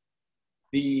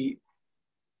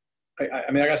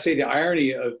 I gotta say, the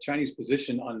irony of Chinese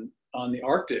position on the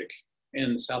Arctic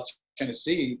and the South China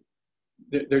Sea,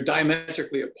 they're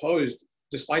diametrically opposed,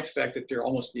 despite the fact that they're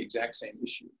almost the exact same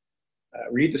issue.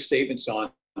 Read the statements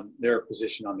on their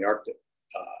position on the Arctic,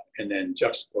 and then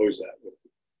juxtapose that with,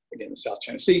 again, the South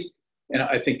China Sea. And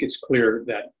I think it's clear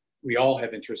that we all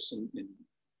have interests in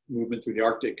movement through the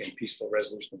Arctic and peaceful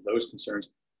resolution of those concerns,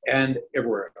 and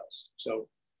everywhere else. So,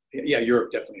 yeah,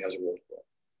 Europe definitely has a role to play.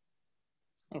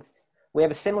 Thanks. We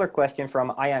have a similar question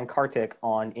from Ayan Kartik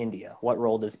on India. What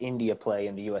role does India play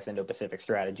in the U.S. Indo-Pacific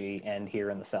strategy and here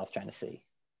in the South China Sea?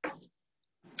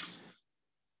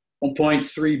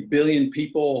 1.3 billion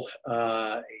people,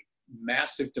 a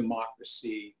massive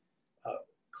democracy,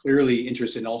 clearly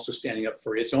interested in also standing up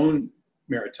for its own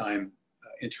maritime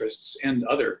interests and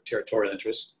other territorial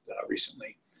interests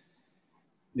recently.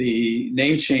 The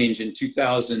name change in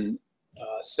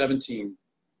 2017,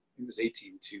 it was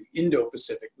 18, to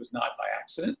Indo-Pacific was not by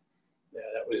accident.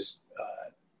 That was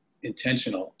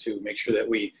intentional to make sure that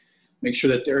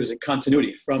there is a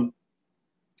continuity from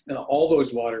all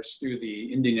those waters through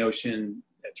the Indian Ocean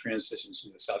that transitions to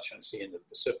the South China Sea into the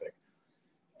Pacific.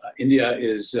 India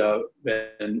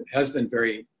has been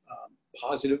very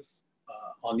positive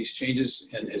on these changes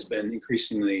and has been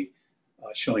increasingly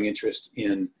showing interest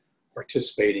in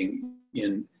participating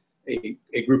in a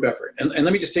group effort. And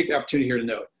let me just take the opportunity here to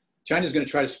note, China is going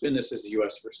to try to spin this as the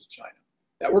U.S. versus China.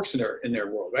 That works in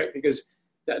their world, right? Because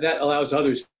that allows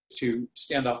others to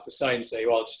stand off the side and say,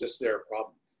 well, it's just their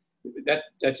problem. That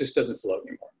just doesn't float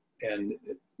anymore. And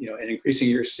and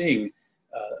increasingly you're seeing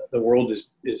the world is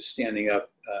standing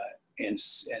up and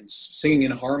singing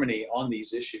in harmony on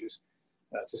these issues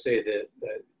to say that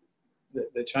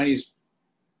the Chinese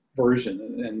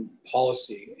version and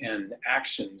policy and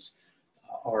actions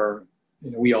are,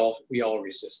 we all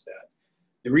resist that.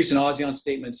 The recent ASEAN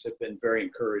statements have been very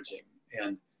encouraging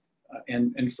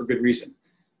and for good reason.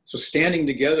 So standing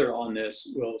together on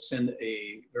this will send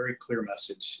a very clear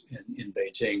message in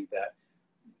Beijing that,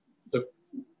 look,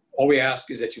 all we ask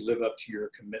is that you live up to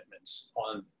your commitments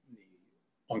on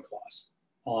the UNCLOS,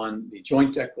 on the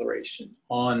Joint Declaration,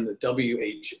 on the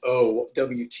WHO,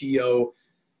 WTO.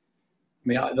 I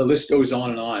mean, the list goes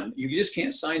on and on. You just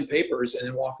can't sign papers and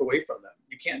then walk away from them.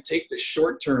 You can't take the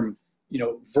short-term,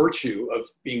 virtue of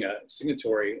being a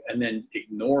signatory and then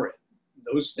ignore it.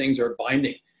 Those things are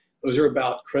binding. Those are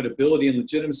about credibility and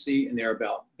legitimacy, and they're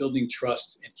about building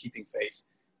trust and keeping faith.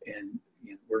 And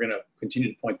we're going to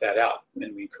continue to point that out,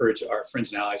 and we encourage our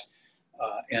friends and allies,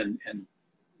 and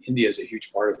India is a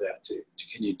huge part of that to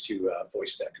continue to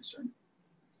voice that concern.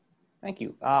 Thank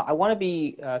you. I want to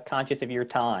be conscious of your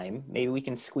time. Maybe we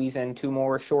can squeeze in two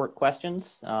more short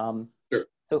questions. Sure.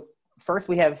 So first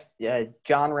we have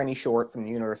John Rennie Short from the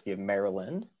University of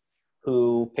Maryland.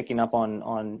 who, picking up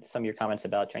on some of your comments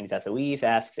about Chinese SOEs,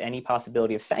 asks any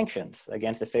possibility of sanctions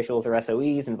against officials or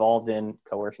SOEs involved in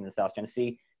coercion in the South China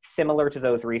Sea, similar to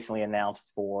those recently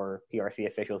announced for PRC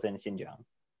officials in Xinjiang.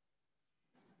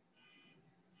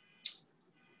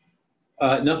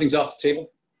 Nothing's off the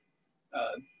table.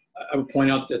 I would point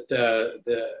out that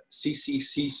the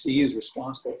CCCC is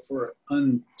responsible for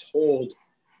untold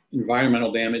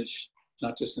environmental damage,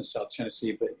 not just in the South China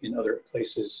Sea, but in other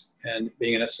places. And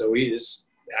being an SOE,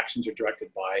 actions are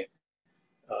directed by,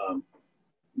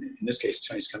 in this case, the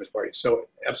Chinese Communist Party. So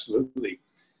absolutely,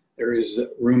 there is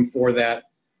room for that.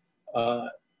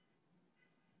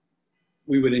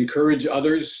 We would encourage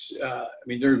others. I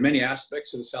mean, there are many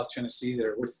aspects of the South China Sea that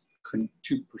are worth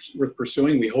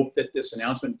pursuing. We hope that this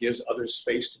announcement gives others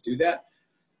space to do that.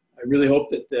 I really hope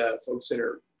that the folks that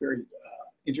are very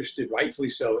interested, rightfully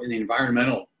so, in the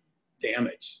environmental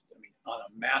damage, I mean, on a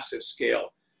massive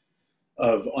scale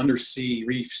of undersea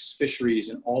reefs, fisheries,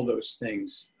 and all those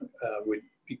things would,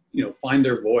 find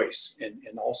their voice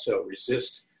and also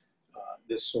resist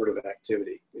this sort of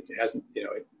activity. It hasn't,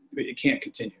 it can't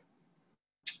continue.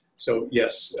 So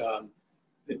yes,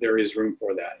 there is room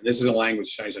for that. And this is a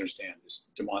language Chinese understand, this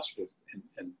demonstrative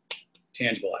and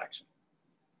tangible action.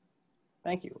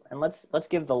 Thank you. And let's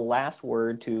give the last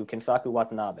word to Kensaku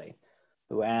Watanabe,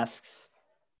 who asks,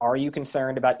 are you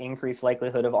concerned about increased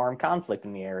likelihood of armed conflict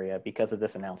in the area because of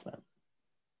this announcement?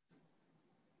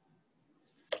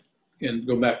 And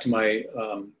go back to my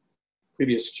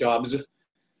previous jobs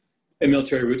and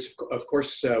military roots, of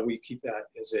course, we keep that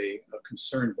as a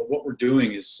concern, but what we're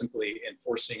doing is simply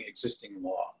enforcing existing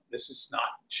law. This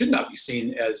should not be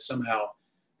seen as somehow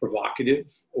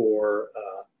provocative or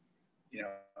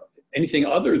anything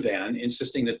other than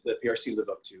insisting that the PRC live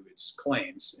up to its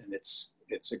claims and its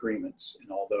agreements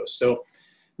and all those. So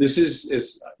this is,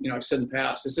 as I've said in the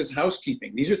past, this is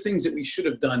housekeeping. These are things that we should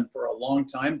have done for a long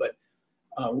time, but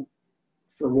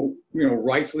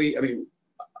rightfully, I mean,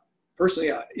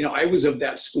 personally, I was of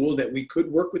that school that we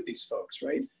could work with these folks,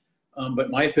 right?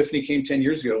 But my epiphany came 10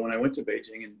 years ago when I went to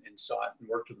Beijing and saw it and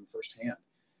worked with them firsthand.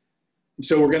 And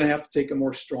so we're going to have to take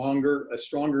a stronger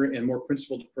and more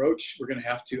principled approach. We're going to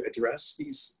have to address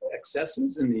these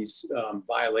excesses and these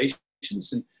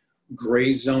violations and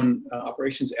gray zone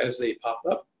operations as they pop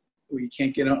up. We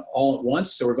can't get it all at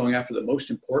once, so we're going after the most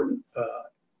important,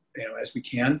 as we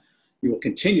can. We will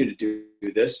continue to do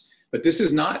this, but this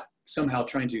is not somehow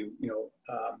trying to,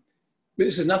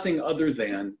 this is nothing other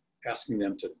than asking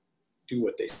them to do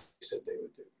what they said they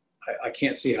would do. I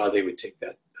can't see how they would take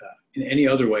that in any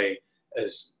other way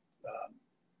as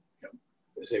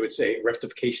they would say,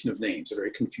 rectification of names, a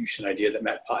very Confucian idea that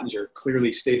Matt Pottinger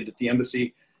clearly stated at the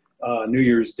embassy New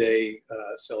Year's Day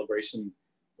celebration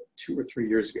 2 or 3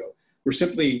 years ago. We're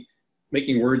simply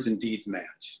making words and deeds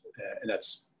match, and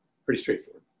that's pretty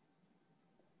straightforward.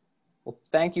 Well,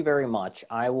 thank you very much.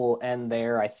 I will end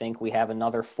there. I think we have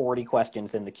another 40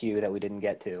 questions in the queue that we didn't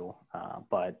get to,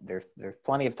 but there's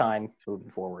plenty of time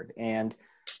moving forward. And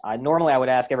normally I would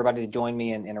ask everybody to join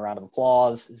me in a round of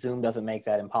applause. Zoom doesn't make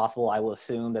that impossible. I will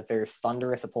assume that there's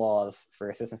thunderous applause for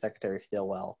Assistant Secretary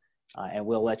Stilwell, and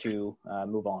we'll let you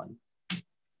move on.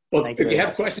 Well, if you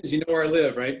have questions, you know where I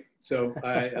live, right? So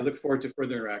I look forward to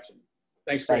further interaction.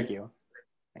 Thanks, Greg. Thank you.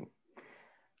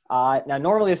 Now,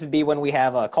 normally this would be when we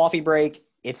have a coffee break.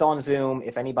 It's on Zoom.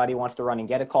 If anybody wants to run and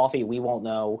get a coffee, we won't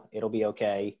know. It'll be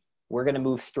okay. We're going to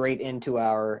move straight into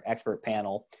our expert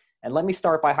panel. And let me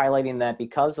start by highlighting that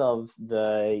because of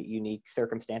the unique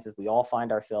circumstances we all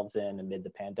find ourselves in amid the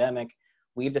pandemic,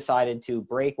 we've decided to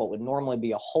break what would normally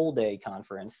be a whole day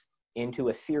conference into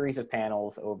a series of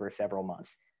panels over several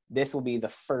months. This will be the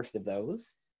first of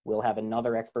those. We'll have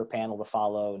another expert panel to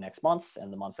follow next month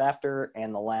and the month after,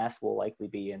 and the last will likely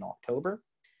be in October.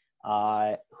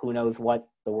 Who knows what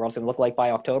the world's going to look like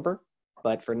by October,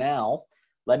 but for now,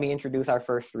 let me introduce our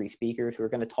first 3 speakers who are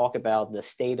going to talk about the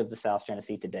state of the South China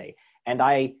Sea today. And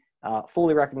I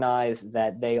fully recognize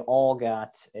that they all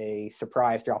got a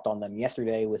surprise dropped on them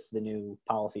yesterday with the new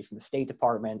policy from the State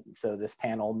Department, so this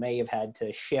panel may have had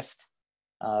to shift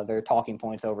their talking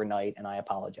points overnight, and I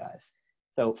apologize.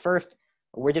 So first,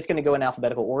 we're just going to go in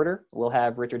alphabetical order. We'll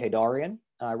have Richard Haydarian.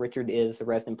 Richard is the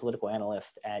resident political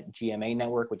analyst at GMA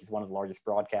Network, which is one of the largest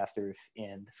broadcasters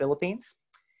in the Philippines.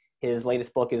 His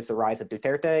latest book is The Rise of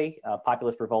Duterte,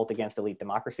 Populist Revolt Against Elite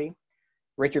Democracy.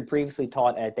 Richard previously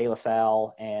taught at De La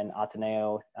Salle and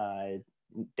Ateneo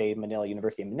de Manila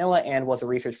University in Manila and was a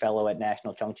research fellow at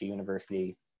National Chengchi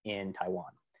University in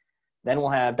Taiwan. Then we'll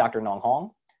have Dr. Nong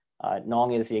Hong.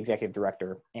 Nong is the executive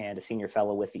director and a senior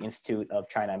fellow with the Institute of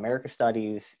China-America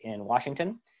Studies in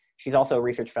Washington. She's also a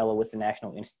research fellow with the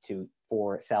National Institute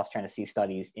for South China Sea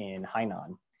Studies in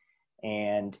Hainan.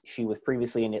 And she was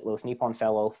previously an ITLOS Nippon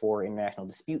Fellow for International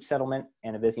Dispute Settlement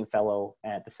and a visiting fellow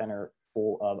at the Center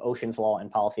of Oceans Law and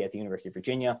Policy at the University of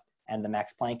Virginia and the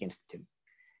Max Planck Institute.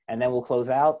 And then we'll close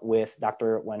out with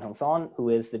Dr. Wen Hong Son, who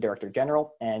is the Director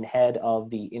General and head of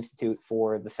the Institute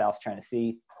for the South China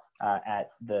Sea at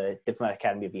the Diplomatic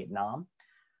Academy of Vietnam.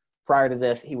 Prior to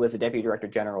this, he was the Deputy Director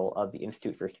General of the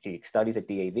Institute for Strategic Studies at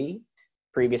DAV.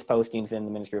 Previous postings in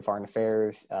the Ministry of Foreign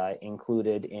Affairs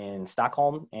included in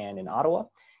Stockholm and in Ottawa,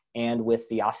 and with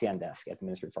the ASEAN desk at the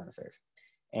Ministry of Foreign Affairs.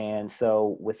 And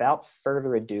so without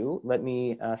further ado, let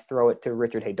me throw it to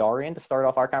Richard Haydarian to start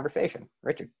off our conversation.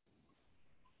 Richard.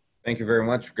 Thank you very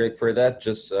much. Great for that.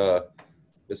 Just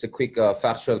a quick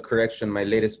factual correction. My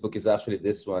latest book is actually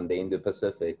this one, The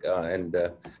Indo-Pacific. And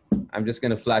I'm just going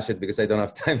to flash it because I don't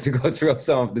have time to go through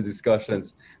some of the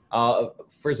discussions.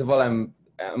 First of all,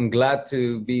 I'm glad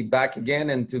to be back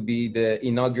again and to be the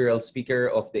inaugural speaker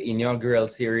of the inaugural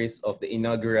series of the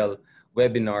inaugural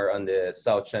webinar on the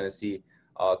South China Sea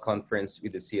conference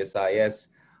with the CSIS.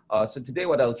 So today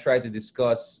what I'll try to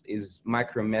discuss is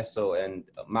micro, meso, and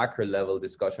macro level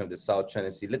discussion of the South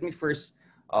China Sea. Let me first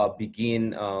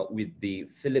begin with the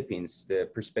Philippines, the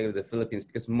perspective of the Philippines,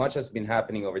 because much has been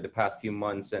happening over the past few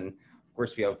months. And of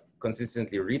course, we have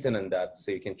consistently written on that,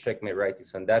 so you can check my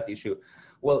writings on that issue.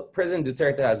 Well, President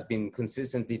Duterte has been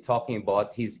consistently talking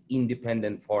about his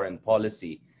independent foreign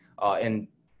policy. And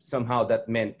somehow that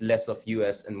meant less of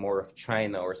US and more of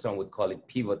China, or some would call it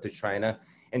pivot to China.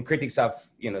 And critics have,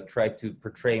 tried to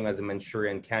portray him as a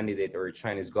Manchurian candidate or a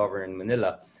Chinese governor in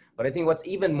Manila. But I think what's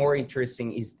even more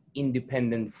interesting is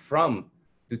independent from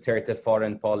Duterte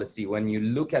foreign policy. When you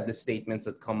look at the statements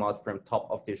that come out from top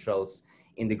officials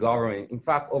in the government, in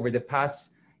fact, over the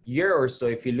past year or so,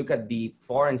 if you look at the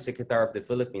foreign secretary of the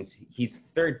Philippines, his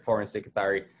third foreign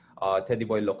secretary, Teddy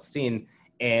Boy Locsin,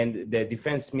 and the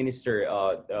defense minister,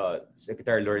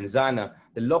 Secretary Lorenzana,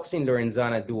 the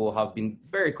Locsin-Lorenzana duo have been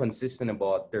very consistent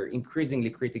about their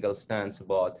increasingly critical stance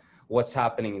about what's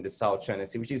happening in the South China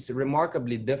Sea, which is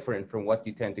remarkably different from what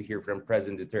you tend to hear from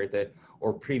President Duterte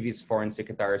or previous foreign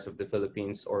secretaries of the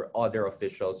Philippines or other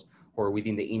officials who are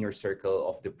within the inner circle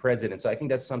of the president. So I think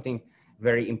that's something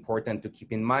very important to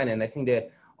keep in mind. And I think the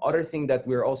other thing that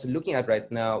we're also looking at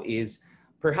right now is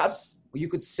perhaps you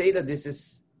could say that this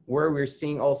is where we're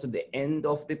seeing also the end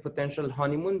of the potential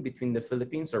honeymoon between the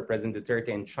Philippines or President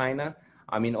Duterte and China.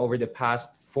 I mean, over the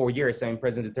past 4 years,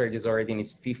 President Duterte is already in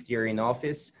his 5th year in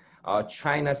office.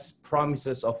 China's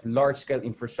promises of large-scale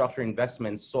infrastructure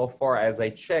investments, so far as I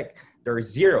check, there are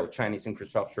 0 Chinese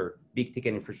infrastructure,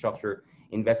 big-ticket infrastructure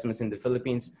investments in the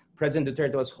Philippines. President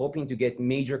Duterte was hoping to get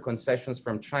major concessions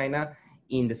from China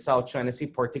in the South China Sea,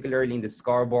 particularly in the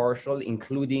Scarborough Shoal,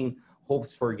 including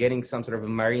hopes for getting some sort of a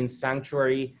marine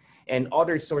sanctuary and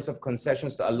other sorts of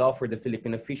concessions to allow for the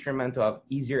Filipino fishermen to have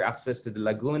easier access to the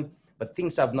lagoon. But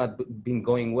things have not been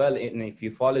going well. And if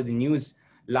you follow the news,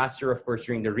 last year, of course,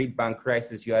 during the Reed Bank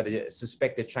crisis, you had a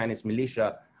suspected Chinese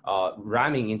militia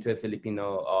ramming into a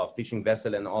Filipino fishing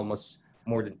vessel, and almost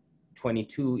more than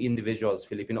 22 individuals,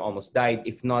 Filipino, almost died,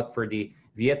 if not for the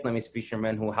Vietnamese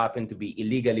fishermen who happened to be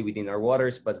illegally within our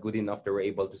waters, but good enough they were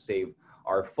able to save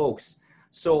our folks.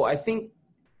 So I think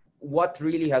what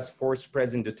really has forced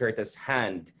President Duterte's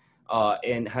hand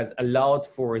and has allowed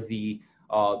for the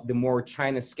more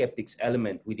China skeptics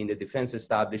element within the defense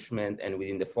establishment and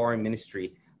within the foreign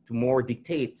ministry to more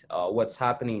dictate what's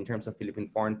happening in terms of Philippine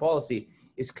foreign policy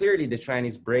is clearly the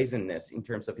Chinese brazenness in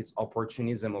terms of its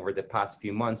opportunism over the past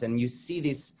few months. And you see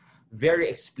this very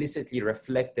explicitly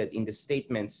reflected in the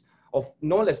statements of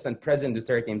no less than President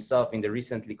Duterte himself in the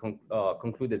recently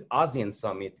concluded ASEAN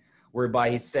summit,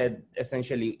 whereby he said,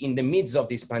 essentially, in the midst of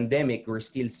this pandemic, we're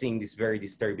still seeing these very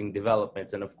disturbing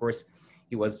developments. And of course,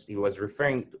 he was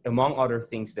referring to, among other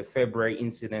things, the February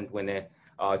incident when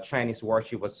a Chinese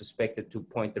warship was suspected to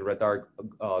point the radar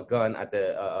gun at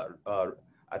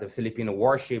the Filipino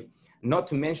warship. Not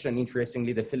to mention,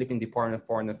 interestingly, the Philippine Department of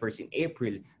Foreign Affairs in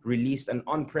April released an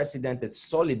unprecedented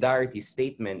solidarity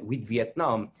statement with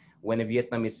Vietnam when a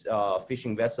Vietnamese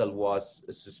fishing vessel was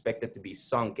suspected to be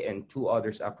sunk and 2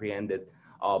 others apprehended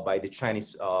by the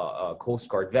Chinese Coast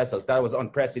Guard vessels. That was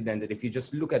unprecedented. If you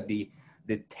just look at the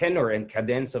tenor and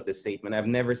cadence of the statement, I've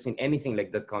never seen anything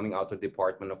like that coming out of the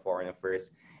Department of Foreign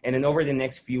Affairs. And then over the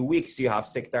next few weeks, you have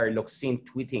Secretary Locsin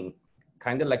tweeting,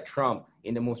 kind of like Trump,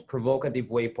 in the most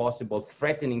provocative way possible,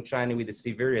 threatening China with the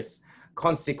severest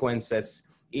consequences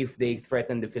if they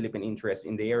threaten the Philippine interests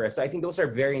in the area. So I think those are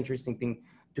very interesting things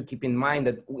to keep in mind,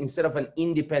 that instead of an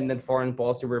independent foreign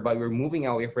policy whereby we're moving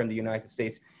away from the United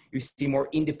States, you see more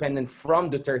independent from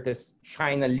Duterte's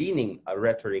China-leaning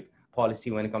rhetoric policy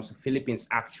when it comes to Philippines'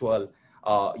 actual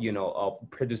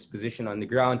predisposition on the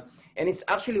ground. And it's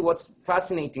actually what's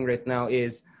fascinating right now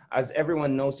is, as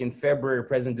everyone knows, in February,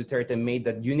 President Duterte made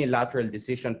that unilateral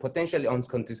decision, potentially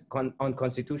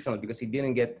unconstitutional because he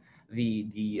didn't get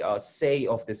the say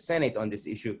of the Senate on this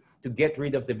issue, to get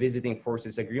rid of the visiting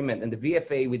forces agreement. And the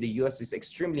VFA with the US is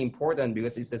extremely important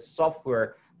because it's the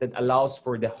software that allows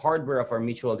for the hardware of our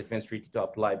mutual defense treaty to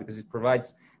apply, because it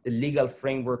provides the legal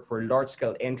framework for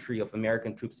large-scale entry of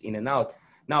American troops in and out.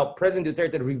 Now, President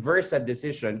Duterte reversed that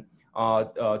decision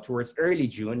towards early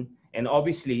June. And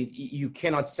obviously, you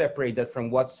cannot separate that from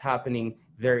what's happening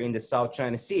there in the South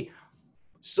China Sea.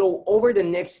 So over the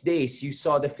next days, you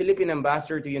saw the Philippine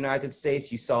ambassador to the United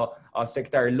States, you saw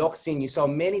Secretary Locsin, you saw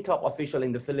many top officials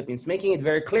in the Philippines making it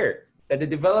very clear that the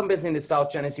developments in the South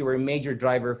China Sea were a major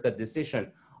driver of that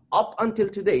decision. Up until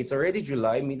today, it's already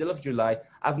July, middle of July,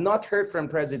 I've not heard from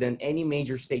President any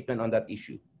major statement on that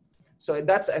issue. So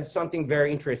that's something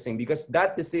very interesting, because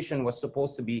that decision was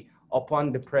supposed to be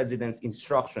upon the President's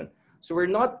instruction. So we're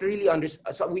not really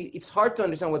it's hard to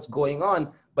understand what's going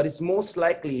on, but it's most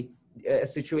likely a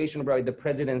situation where the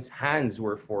President's hands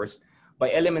were forced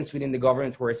by elements within the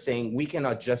government who are saying, we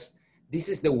cannot this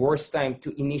is the worst time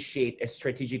to initiate a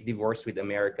strategic divorce with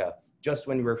America, just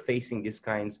when we're facing these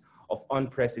kinds of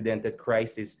unprecedented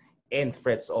crisis and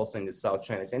threats also in the South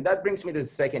China Sea. And that brings me to the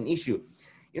second issue.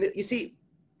 You see,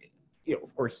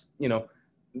 of course,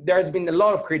 there's been a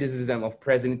lot of criticism of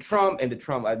President Trump and the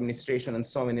Trump administration on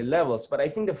so many levels. But I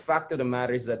think the fact of the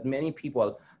matter is that many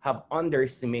people have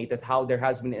underestimated how there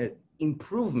has been an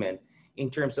improvement in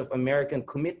terms of American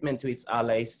commitment to its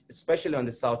allies, especially on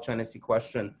the South China Sea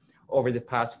question over the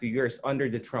past few years under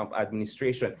the Trump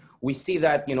administration. We see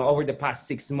that, over the past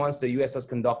 6 months, the US has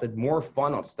conducted more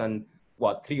FONOPs than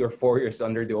 3 or 4 years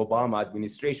under the Obama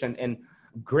administration. And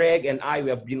Greg and we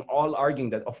have been all arguing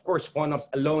that, of course, FONOPs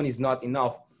alone is not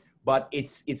enough, but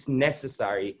it's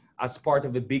necessary as part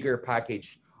of a bigger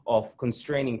package of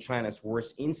constraining China's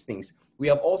worst instincts. We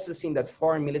have also seen that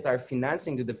foreign military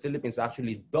financing to the Philippines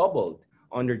actually doubled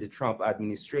under the Trump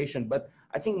administration. But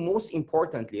I think most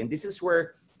importantly, and this is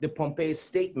where the Pompeo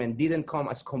statement didn't come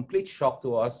as complete shock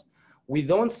to us, we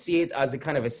don't see it as a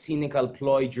kind of a cynical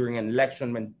ploy during an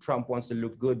election when Trump wants to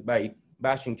look good by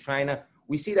bashing China.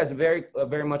 We see it as a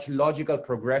very much logical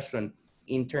progression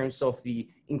in terms of the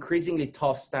increasingly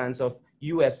tough stance of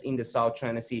US in the South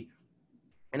China Sea.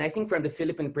 And I think from the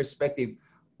Philippine perspective,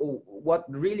 what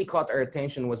really caught our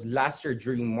attention was last year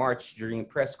during March, during a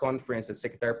press conference that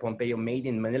Secretary Pompeo made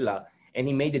in Manila, and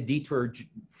he made a detour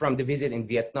from the visit in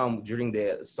Vietnam during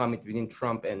the summit between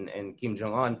Trump and Kim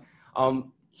Jong-un.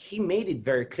 He made it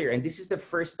very clear, and this is the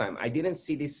first time. I didn't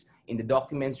see this in the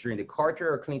documents during the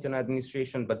Carter or Clinton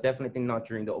administration, but definitely not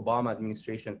during the Obama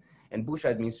administration and Bush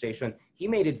administration. He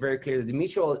made it very clear that the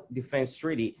Mutual Defense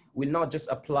Treaty will not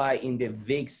just apply in the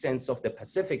vague sense of the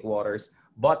Pacific waters,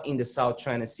 but in the South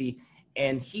China Sea.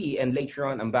 And he, and later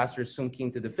on Ambassador Sung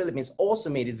Kim to the Philippines, also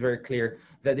made it very clear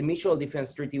that the Mutual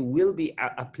Defense Treaty will be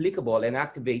applicable and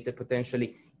activated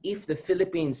potentially if the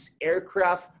Philippines'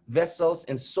 aircraft, vessels,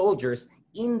 and soldiers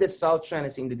in the South China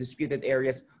Sea, in the disputed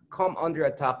areas, come under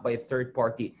attack by a third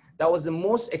party. That was the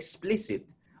most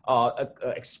explicit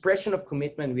expression of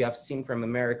commitment we have seen from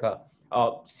America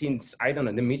since,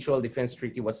 the Mutual Defense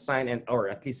Treaty was signed, or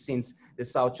at least since the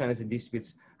South China Sea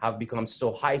disputes have become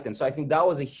so heightened. So I think that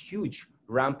was a huge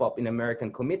ramp up in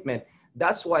American commitment.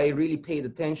 That's why I really paid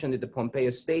attention to the Pompeo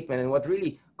statement. And what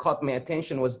really caught my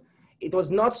attention was, it was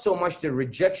not so much the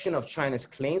rejection of China's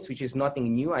claims, which is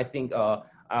nothing new. I think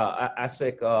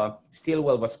ASEC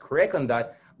Stilwell was correct on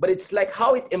that. But it's like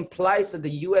how it implies that the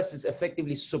US is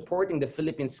effectively supporting the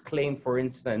Philippines' claim, for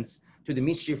instance, to the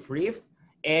Mischief Reef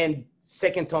and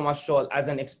Second Thomas Shoal as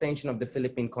an extension of the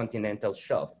Philippine continental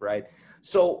shelf, right?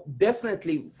 So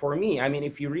definitely for me,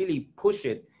 if you really push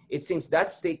it, it seems that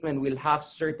statement will have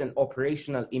certain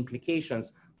operational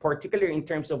implications, particularly in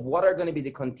terms of what are going to be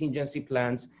the contingency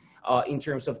plans in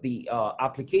terms of the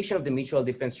application of the Mutual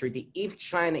Defense Treaty if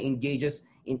China engages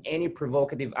in any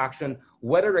provocative action,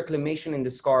 whether reclamation in the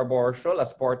Scarborough Shoal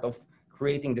as part of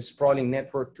creating the sprawling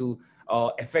network to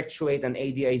effectuate an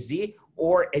ADIZ,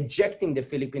 or ejecting the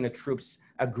Filipino troops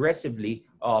aggressively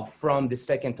from the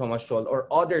Second Thomas Shoal or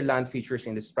other land features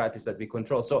in the Straits that we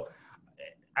control. So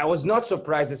I was not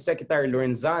surprised that Secretary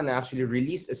Lorenzana actually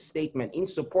released a statement in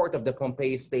support of the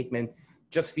Pompeo statement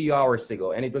just a few hours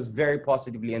ago, and it was very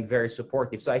positively and very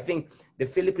supportive. So I think the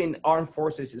Philippine Armed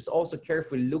Forces is also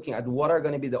carefully looking at what are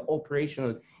going to be the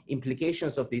operational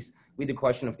implications of this with the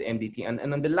question of the MDT.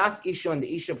 And on the last issue, on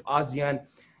the issue of ASEAN,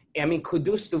 I mean,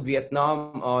 kudos to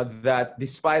Vietnam that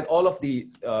despite all of the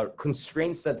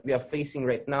constraints that we are facing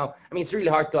right now, I mean, it's really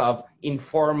hard to have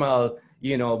informal,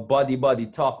 you know, buddy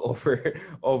talk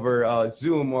over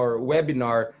Zoom or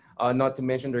webinar, not to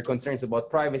mention their concerns about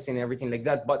privacy and everything like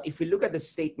that. But if you look at the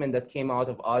statement that came out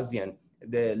of ASEAN,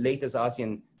 the latest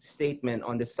ASEAN statement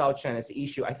on the South China Sea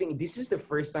issue, I think this is the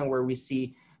first time where we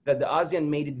see that the ASEAN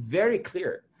made it very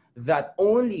clear that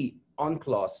only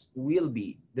UNCLOS will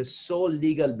be the sole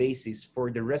legal basis for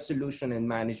the resolution and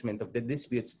management of the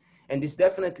disputes. And this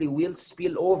definitely will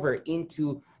spill over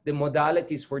into the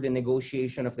modalities for the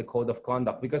negotiation of the code of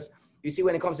conduct. Because you see,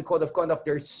 when it comes to code of conduct,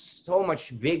 there's so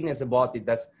much vagueness about it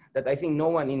that I think no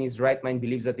one in his right mind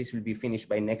believes that this will be finished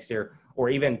by next year, or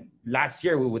even last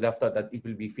year we would have thought that it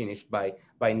will be finished by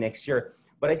next year.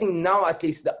 But I think now at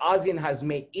least the ASEAN has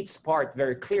made its part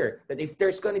very clear that if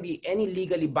there's going to be any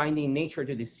legally binding nature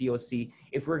to the COC,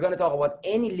 if we're going to talk about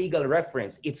any legal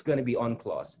reference, it's going to be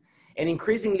UNCLOS. And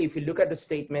increasingly, if you look at the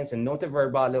statements and nota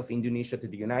verbale of Indonesia to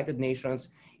the United Nations,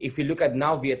 if you look at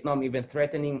now Vietnam even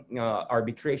threatening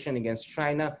arbitration against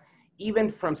China, even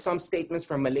from some statements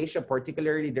from Malaysia,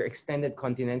 particularly their extended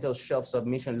continental shelf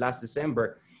submission last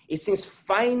December, it seems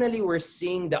finally we're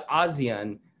seeing the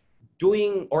ASEAN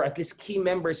doing, or at least key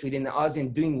members within the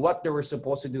ASEAN doing what they were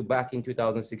supposed to do back in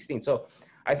 2016. So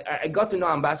I got to know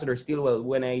Ambassador Stilwell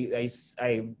when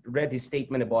I read his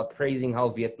statement about praising how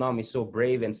Vietnam is so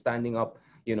brave and standing up,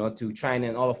 you know, to China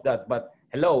and all of that. But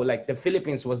hello, like the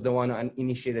Philippines was the one who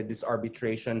initiated this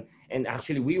arbitration. And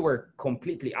actually we were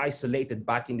completely isolated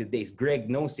back in the days. Greg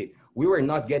knows it. We were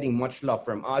not getting much love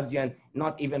from ASEAN,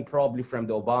 not even probably from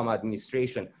the Obama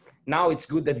administration. Now it's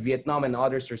good that Vietnam and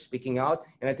others are speaking out.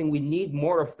 And I think we need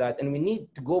more of that. And we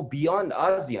need to go beyond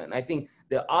ASEAN. I think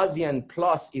the ASEAN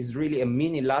Plus is really a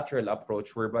mini-lateral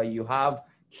approach whereby you have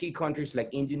key countries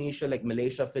like Indonesia, like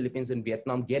Malaysia, Philippines, and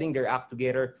Vietnam getting their act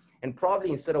together. And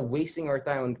probably instead of wasting our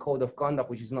time on code of conduct,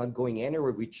 which is not going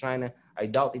anywhere with China, I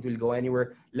doubt it will go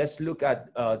anywhere. Let's look at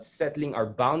settling our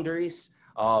boundaries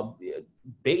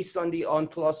based on the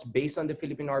UNCLOS, based on the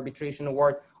Philippine Arbitration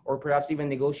Award, or perhaps even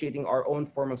negotiating our own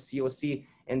form of COC.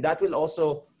 And that will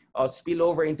also spill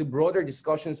over into broader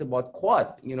discussions about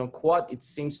Quad. You know, Quad, it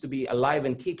seems to be alive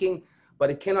and kicking, but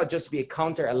it cannot just be a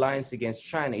counter alliance against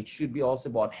China. It should be also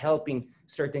about helping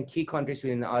certain key countries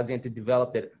within ASEAN to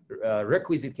develop the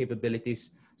requisite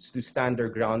capabilities to stand their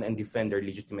ground and defend their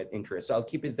legitimate interests. So I'll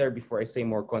keep it there before I say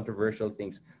more controversial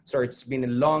things. Sorry, it's been a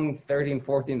long 13,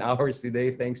 14 hours today,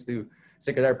 thanks to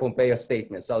Secretary Pompeo's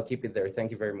statement. So I'll keep it there.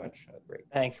 Thank you very much. Great.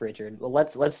 Thanks, Richard. Well,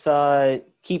 let's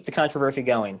keep the controversy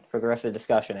going for the rest of the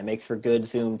discussion. It makes for good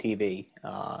Zoom TV.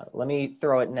 Let me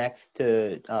throw it next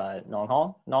to Nong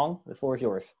Hong. Nong, the floor is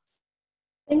yours.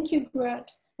 Thank you, Greg.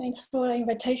 Thanks for the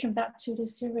invitation back to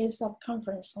this series of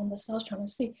conference on the South China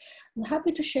Sea. I'm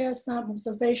happy to share some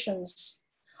observations.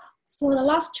 For the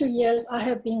last 2 years, I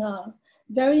have been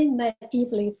very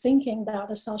naively thinking that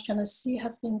the South China Sea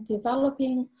has been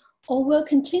developing or will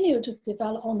continue to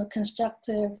develop on the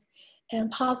constructive and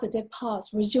positive path,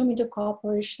 resuming the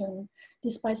cooperation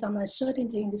despite some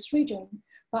uncertainty in this region.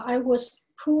 But I was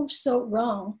proved so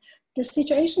wrong. The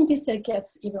situation this year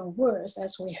gets even worse,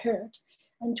 as we heard.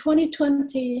 And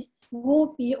 2020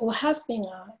 will be or has been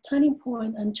a turning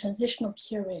point and transitional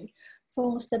period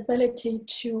from stability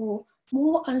to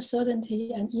more uncertainty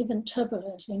and even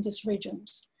turbulence in these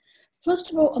regions.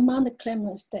 First of all, among the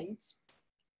claimant states,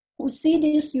 we see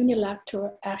this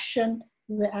unilateral action,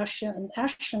 reaction, and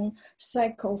action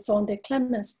cycle from the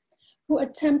claimants who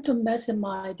attempt to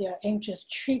maximize their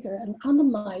interest, trigger, and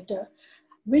undermine the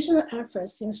regional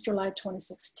efforts since July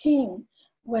 2016,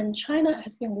 when China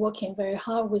has been working very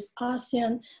hard with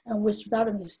ASEAN and with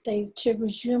relevant states to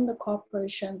resume the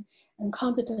cooperation and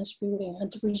confidence building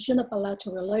and to resume the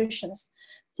bilateral relations.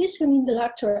 This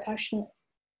unilateral action,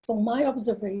 from my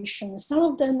observation, some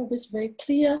of them with very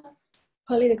clear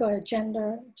political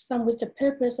agenda, some with the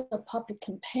purpose of public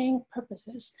campaign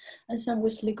purposes, and some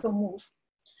with legal move.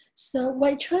 So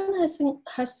while China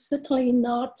has certainly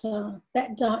not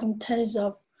backed down in terms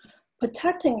of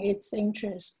protecting its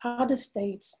interests, other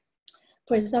states,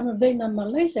 for example, Vietnam,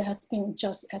 Malaysia has been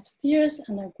just as fierce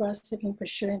and aggressive in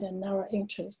pursuing their narrow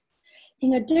interests.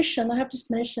 In addition, I have to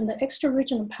mention that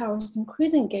extra-regional powers'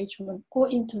 increasing engagement or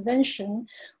intervention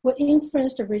will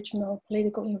influence the regional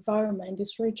political environment in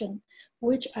this region,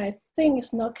 which I think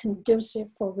is not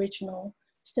conducive for regional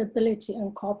stability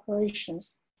and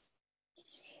cooperations.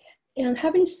 And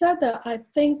having said that, I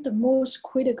think the most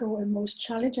critical and most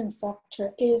challenging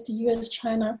factor is the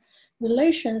US-China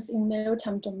relations in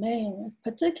maritime domain,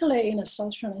 particularly in the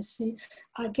South China Sea,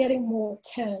 are getting more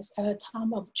tense at a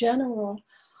time of general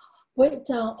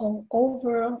breakdown on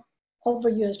over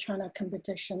US-China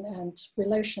competition and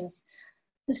relations.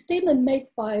 The statement made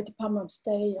by Department of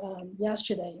State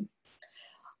yesterday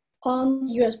on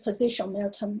US position on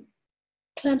maritime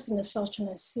claims in the South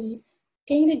China Sea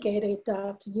indicated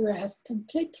that the US has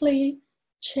completely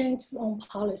changed its own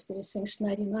policy since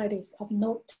 1990s of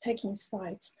not taking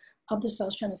sides of the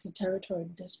South China Sea territorial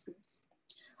disputes.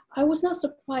 I was not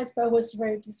surprised, but I was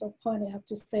very disappointed, I have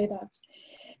to say that.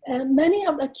 Many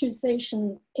of the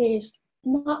accusation is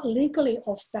not legally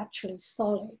or factually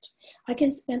solid. I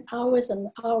can spend hours and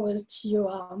hours to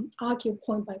argue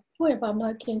point by point, but I'm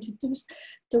not going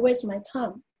to waste my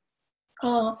time.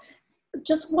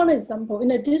 Just one example, in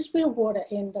the dispute water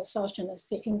in the South China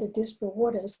Sea, in the dispute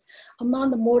waters,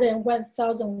 among the more than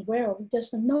 1,000 wells,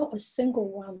 there's not a single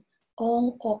one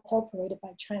owned or operated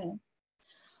by China.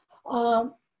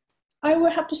 I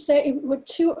would have to say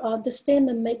the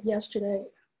statement made yesterday,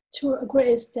 to a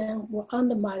great extent, will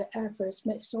undermine the efforts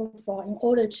made so far in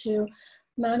order to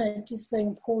manage this very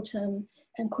important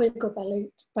and critical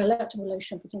bilateral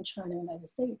relation between China and the United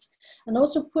States, and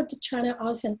also put the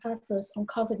China-ASEAN efforts on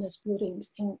confidence building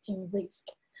in risk.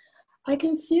 I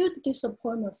can feel the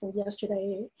disappointment from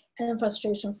yesterday and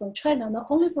frustration from China, not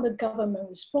only for the government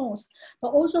response, but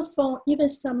also from even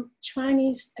some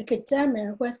Chinese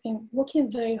academia who has been working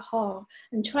very hard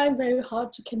and trying very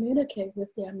hard to communicate with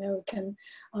their American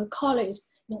colleagues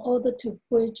in order to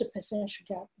bridge the potential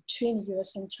gap between the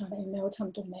US and China in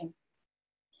maritime domain.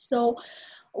 So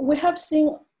we have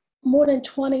seen more than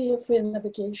 20 free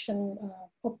navigation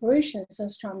operations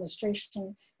since Trump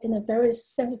administration in the very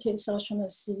sensitive South China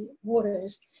Sea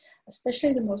waters,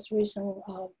 especially the most recent,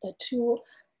 the two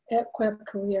aircraft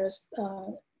carriers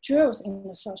drills in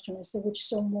the South China Sea, which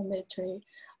show more military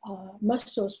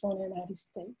muscles from the United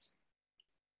States.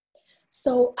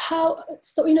 So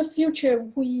in the future,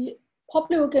 we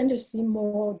probably are going to see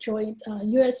more joint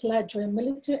US-led joint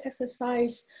military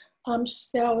exercise,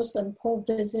 sales and port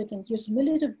visit, and use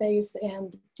military base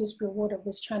and dispute water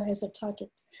with China as a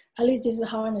target. At least this is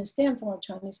how I understand from a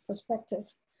Chinese perspective.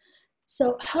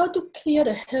 So how to clear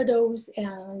the hurdles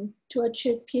and to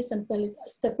achieve peace and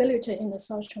stability in the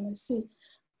South China Sea?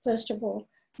 First of all,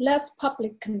 less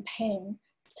public campaign,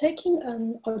 taking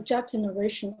an objective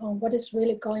narration on what is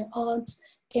really going on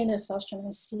in the South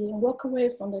China Sea and walk away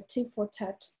from the tit for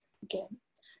tat again.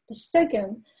 The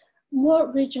second,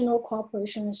 more regional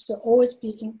cooperation should always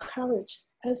be encouraged,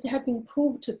 as they have been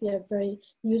proved to be a very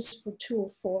useful tool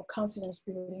for confidence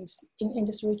building in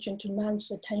this region to manage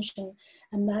the tension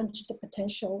and manage the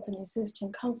potential and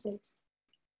existing conflicts.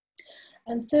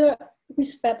 And third,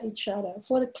 respect each other.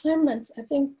 For the claimants, I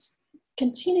think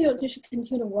they should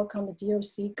continue to work on the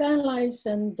DOC guidelines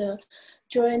and the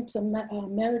joint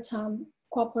maritime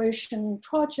cooperation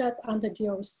project under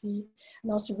DOC,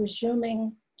 and also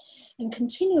resuming and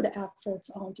continue the efforts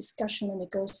on discussion and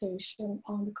negotiation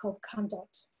on the code of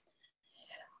conduct.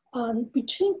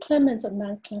 Between claimants and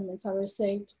non-claimants, I would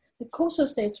say the coastal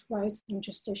states' rights and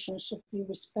jurisdiction should be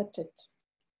respected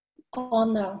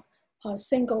on a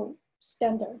single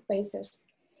standard basis.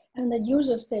 And the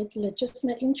user state's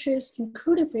legitimate interests,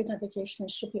 including free navigation,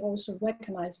 should be also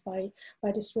recognized by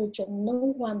this region.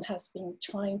 No one has been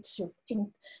trying to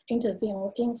intervene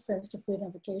or influence the free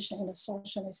navigation in the South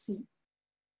China Sea.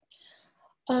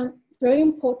 Very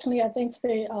importantly, I think it's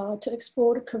very to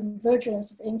explore the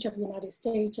convergence of interest of the United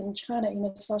States and China in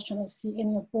the South China Sea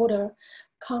in a border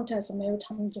context of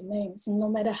maritime domains. No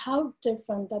matter how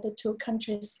different that the two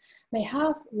countries may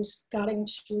have regarding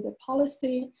to the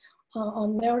policy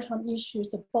on maritime issues,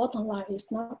 the bottom line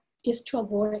is to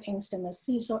avoid incident at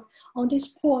sea. So on this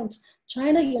point,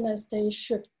 China and the United States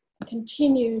should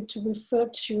continue to refer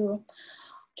to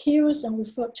cues and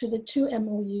refer to the two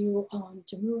MOU on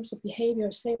the rules of behavior,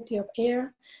 safety of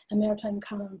air, and maritime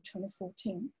encounter in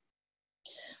 2014.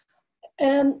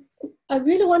 And I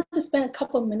really want to spend a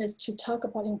couple of minutes to talk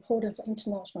about the importance of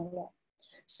international law.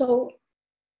 So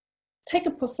take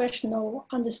a professional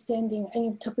understanding and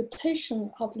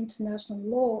interpretation of international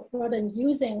law rather than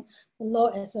using the law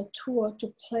as a tool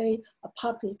to play a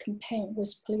public campaign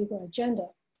with political agenda.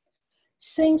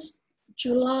 Since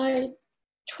July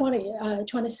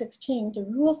 2016, the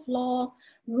rule of law,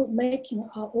 rulemaking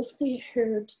are often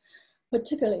heard,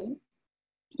 particularly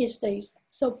these days.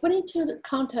 So putting into the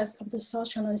context of the South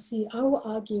China Sea, I will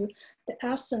argue the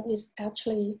ASEAN is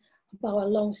actually about a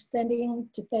long-standing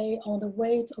debate on the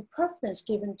weight or preference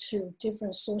given to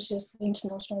different sources of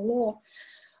international law.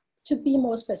 To be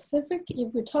more specific,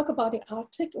 if we talk about the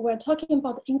Arctic, we're talking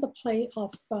about the interplay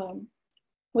of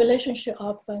relationship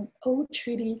of an old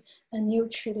treaty and new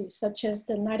treaty, such as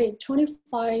the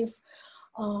 1925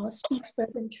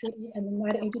 Spitsbergen Treaty and the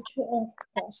 1982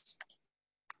 UNCLOS.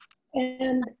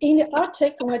 And in the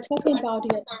Arctic, we're talking about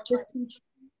the existing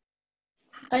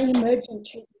and emerging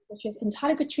treaties, such as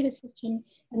Antarctic Treaty System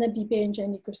and the BBNJ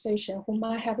negotiation, who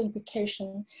might have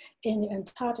implication in the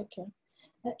Antarctica.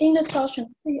 In the South China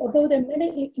Sea, although there are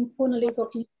many important legal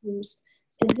issues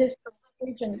exist in the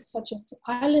region, such as the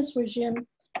islands regime,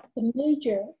 the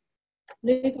major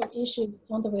legal issues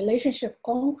on the relationship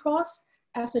UNCLOS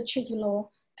as a treaty law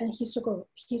and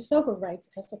historical rights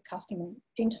as a customary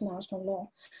international law.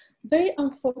 Very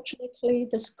unfortunately,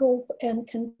 the scope and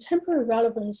contemporary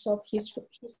relevance of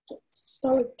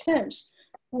historic claims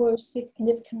were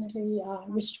significantly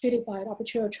restricted by the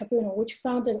Arbitrary Tribunal, which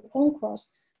found that UNCLOS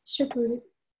superseded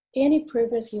any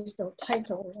previous historical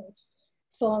title rights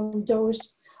from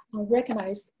those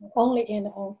recognized only in the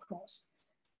UNCLOS.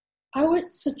 I would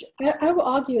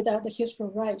argue that the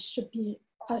historical rights should be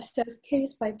assessed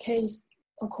case by case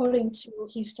according to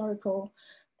historical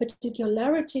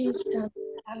particularities and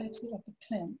reality of the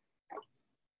claim.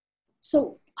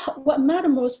 So what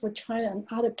matters most for China and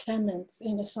other claimants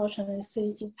in the South China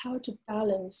Sea is how to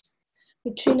balance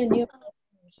between the new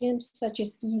regimes such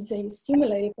as EEZ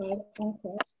stimulated by the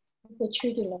UNCLOS, the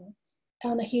treaty law,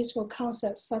 and the historical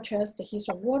concepts such as the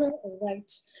historical water or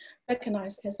rights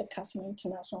recognized as a customary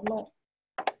international law.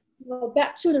 Well,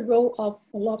 back to the role of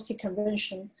the Law of Sea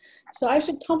Convention. So I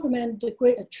should compliment the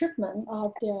great achievement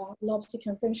of the Law of Sea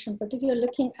Convention, particularly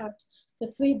looking at the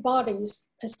three bodies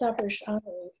established under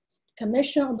it: the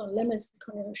Commission on the Limits of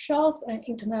Continental Shelf and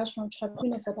International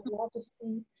Tribunal for the Law of the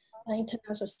Sea and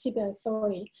International Seabed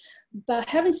Authority. But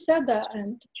having said that,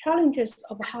 the challenges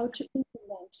of how to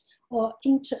implement or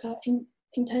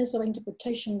in terms of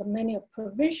interpretation, the many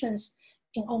provisions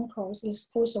in UNCLOS is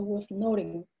also worth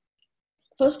noting.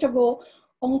 First of all,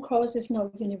 UNCLOS is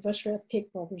not universally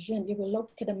applicable regime. If we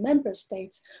look at the member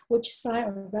states which sign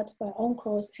and ratify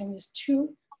UNCLOS and its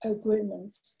two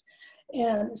agreements,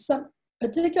 and some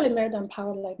particularly maritime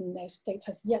power like the United States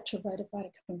has yet to ratify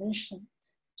the convention.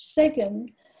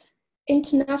 Second,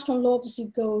 international law of the sea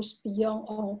goes beyond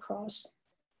UNCLOS.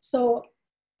 So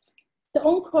the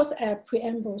UNCLOS Act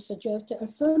preamble suggests that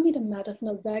affirming the matters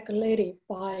not regulated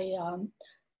by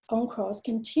UNCLOS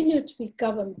continue to be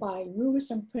governed by rules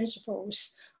and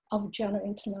principles of general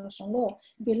international law.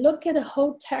 If we look at the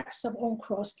whole text of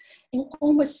UNCLOS, in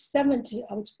almost 70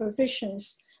 of its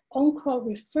provisions, UNCLOS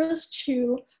refers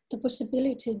to the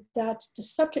possibility that the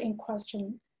subject in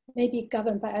question may be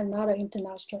governed by another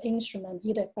international instrument,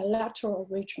 either bilateral or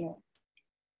regional.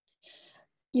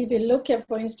 If you look at,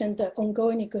 for instance, the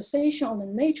ongoing negotiation on the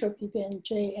nature of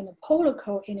BBNJ and the polar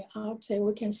code in the Arctic,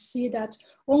 we can see that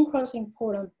UNCLOS is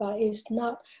important, but it's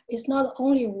not the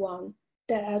only one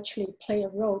that actually play a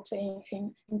role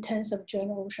in terms of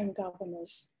general ocean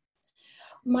governance.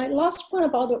 My last point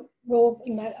about the role of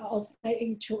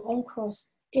 1982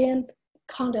 UNCLOS in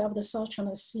conduct of the South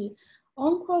China Sea.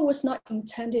 UNCLOS was not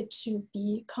intended to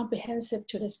be comprehensive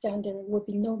to the standard. There would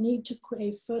be no need to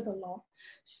create further law.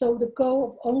 So the goal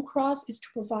of UNCLOS is to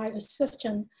provide a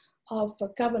system of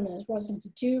governance rather than to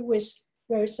deal with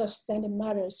very substantive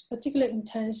matters, particularly in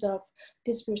terms of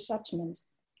dispute settlement.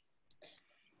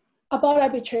 About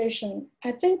arbitration,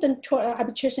 I think the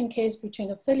arbitration case between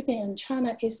the Philippines and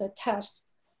China is a test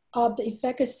of the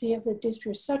efficacy of the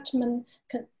dispute settlement,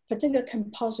 particularly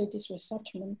compulsory dispute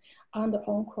settlement under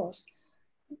UNCLOS.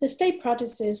 The state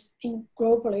practices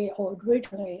globally or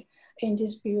regionally in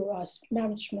dispute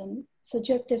management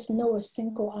suggest there's no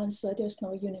single answer, there's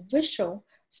no universal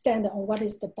standard on what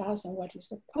is the best and what is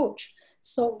the approach.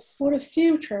 So for the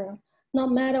future, no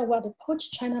matter what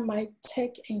approach China might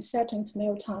take in certain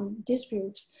maritime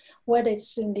disputes, whether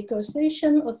it's through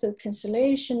negotiation or through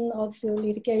conciliation or through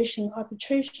litigation,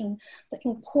 arbitration, the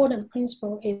important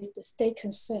principle is the state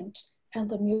consent and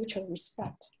the mutual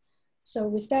respect. So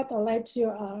with that, I'd like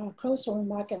to close our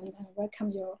remark and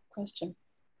welcome your question.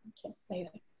 Okay, later.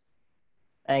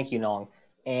 Thank you, Nong.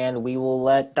 And we will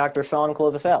let Dr. Song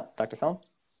close us out. Dr. Song?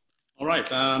 All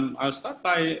right, I'll start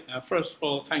by first of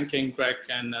all thanking Greg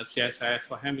and CSIS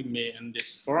for having me in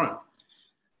this forum.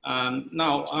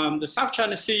 The South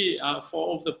China Sea for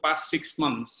over the past 6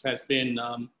 months has been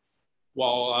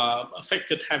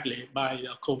affected heavily by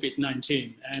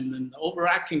COVID-19. And the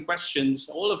overarching questions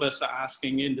all of us are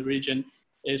asking in the region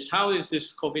is how is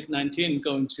this COVID-19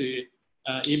 going to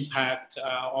impact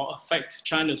or affect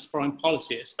China's foreign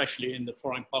policy, especially in the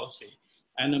foreign policy.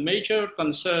 And a major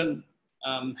concern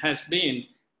has been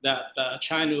that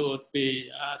China would be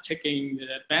taking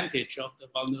advantage of the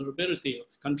vulnerability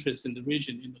of countries in the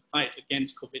region in the fight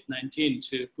against COVID-19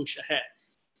 to push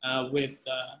ahead with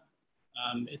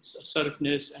its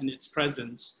assertiveness and its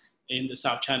presence in the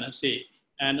South China Sea.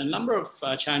 And a number of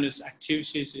China's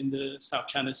activities in the South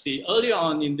China Sea early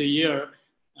on in the year,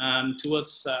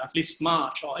 towards at least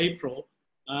March or April,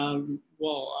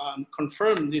 will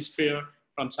confirm this fear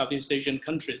from Southeast Asian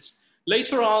countries.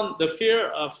 Later on, the fear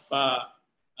of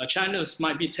China's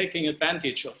might be taking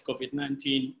advantage of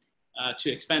COVID-19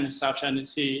 to expand the South China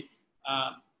Sea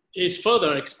is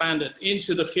further expanded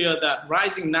into the fear that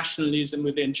rising nationalism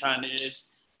within China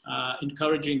is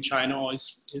encouraging China, or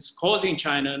is causing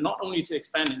China not only to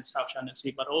expand in the South China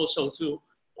Sea, but also to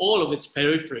all of its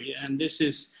periphery. And this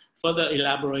is further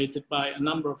elaborated by a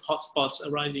number of hotspots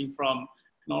arising from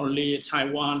not only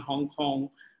Taiwan, Hong Kong,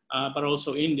 but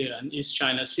also India and East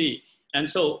China Sea. And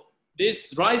so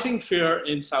this rising fear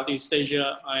in Southeast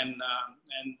Asia and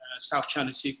South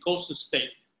China Sea coastal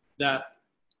state, that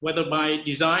whether by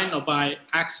design or by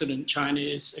accident, China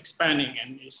is expanding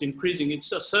and is increasing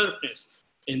its assertiveness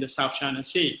in the South China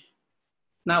Sea.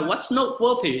 Now, what's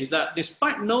noteworthy is that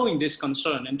despite knowing this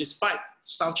concern and despite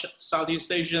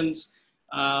Southeast Asians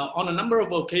on a number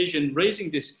of occasions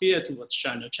raising this fear towards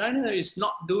China, China is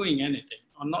not doing anything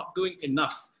or not doing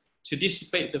enough to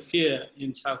dissipate the fear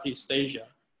in Southeast Asia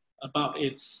about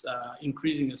its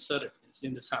increasing assertiveness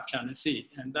in the South China Sea.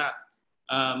 And that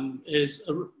is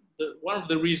one of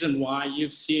the reasons why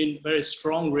you've seen very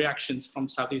strong reactions from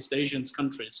Southeast Asian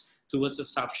countries towards the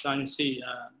South China Sea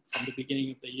from the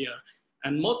beginning of the year.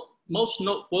 And most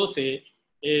noteworthy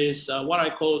is what I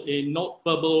call a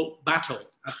non-verbal battle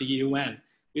at the UN.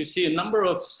 You see a number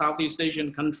of Southeast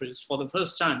Asian countries for the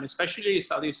first time, especially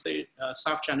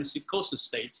South China Sea coastal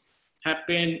states, have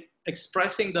been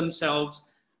expressing themselves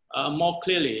more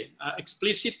clearly,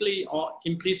 explicitly or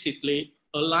implicitly,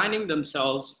 aligning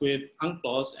themselves with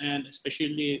UNCLOS and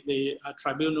especially the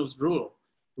tribunal's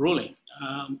ruling.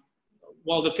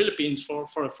 While the Philippines, for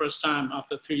the first time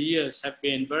after 3 years, have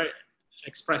been very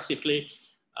expressively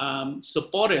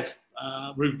supportive,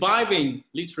 reviving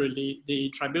literally the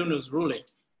tribunal's ruling.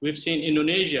 We've seen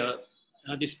Indonesia,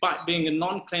 despite being a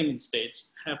non-claimant state,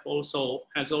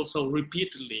 has also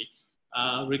repeatedly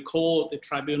recalled the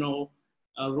tribunal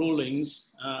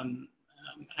rulings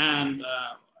and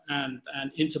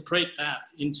interpret that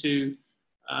into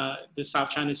the South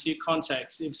China Sea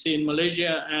context. You've seen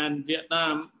Malaysia and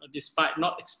Vietnam, despite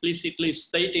not explicitly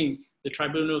stating the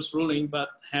tribunal's ruling, but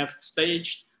have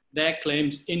staged their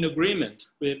claims in agreement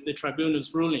with the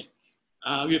tribunal's ruling.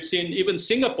 We've seen even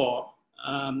Singapore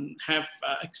have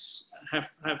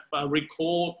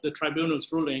recalled the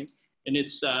tribunal's ruling in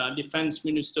its defense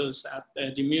ministers at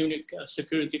the Munich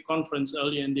Security Conference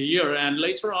earlier in the year. And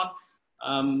later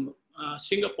on,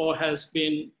 Singapore has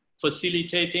been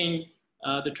facilitating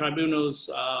the tribunals,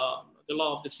 the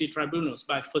law of the sea tribunals,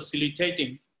 by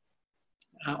facilitating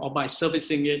or by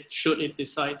servicing it should it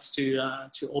decides to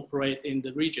operate in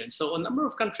the region. So a number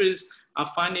of countries are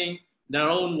finding their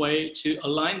own way to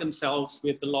align themselves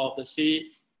with the law of the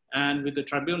sea and with the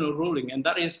tribunal ruling. And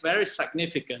that is very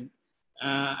significant.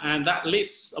 And that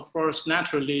leads, of course,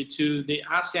 naturally to the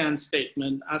ASEAN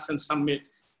statement, ASEAN summit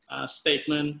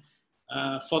statement,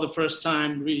 for the first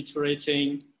time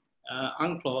reiterating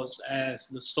UNCLOS as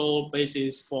the sole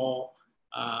basis for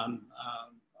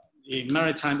the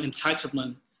maritime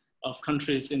entitlement of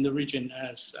countries in the region,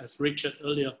 as Richard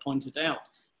earlier pointed out.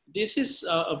 This is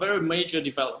a very major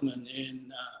development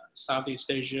in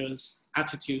Southeast Asia's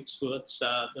attitude towards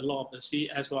the law of the sea,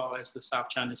 as well as the South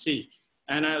China Sea.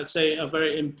 And I would say a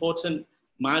very important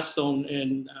milestone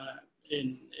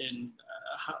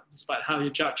despite how you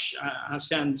judge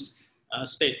ASEAN's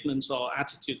statements or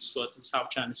attitudes towards the South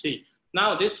China Sea.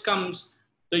 Now this comes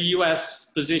the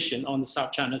US position on the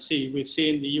South China Sea. We've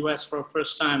seen the US for the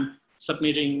first time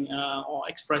submitting or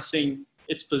expressing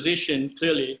its position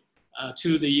clearly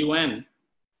to the UN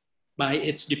by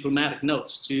its diplomatic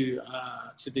notes to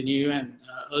the UN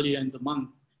earlier in the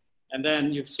month. And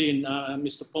then you've seen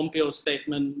Mr. Pompeo's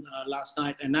statement last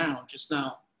night, and just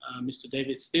now, Mr.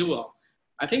 David Stilwell.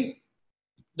 I think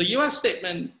the US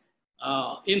statement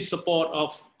in support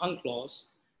of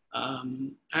UNCLOS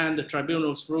and the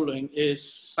tribunal's ruling is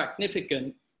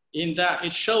significant in that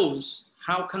it shows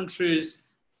how countries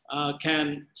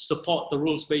can support the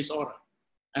rules-based order.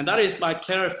 And that is by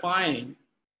clarifying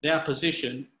their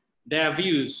position, their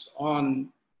views on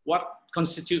what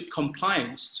constitute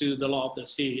compliance to the law of the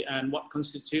sea and what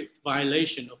constitute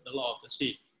violation of the law of the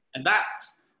sea. And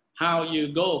that's how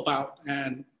you go about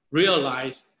and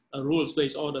realize a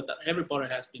rules-based order that everybody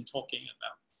has been talking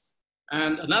about.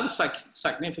 And another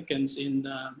significance in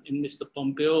Mr.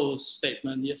 Pompeo's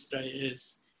statement yesterday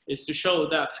is to show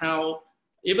that how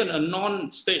even a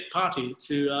non-state party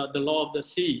to the law of the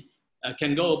sea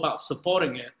can go about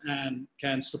supporting it and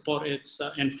can support its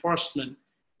enforcement.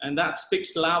 And that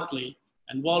speaks loudly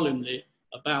and volumely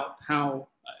about how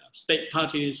state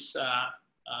parties'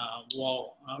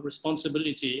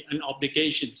 responsibility and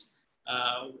obligations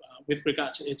with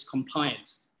regard to its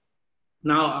compliance.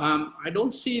 Now, I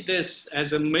don't see this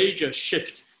as a major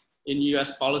shift in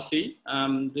US policy.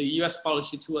 The US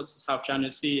policy towards the South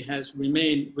China Sea has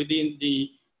remained within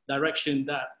the direction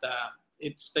that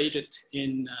it stated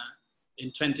in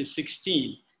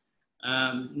 2016.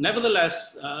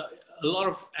 Nevertheless, a lot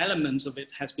of elements of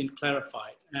it has been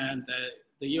clarified, and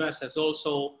the US has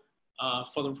also,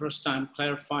 for the first time,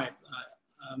 clarified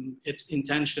its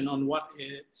intention on what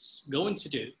it's going to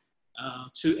do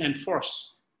to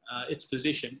enforce its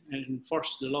position and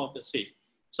enforce the law of the sea.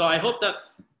 So I hope that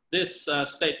this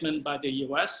statement by the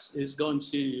US is going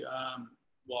to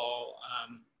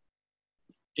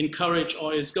encourage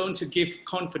or is going to give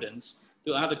confidence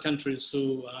to other countries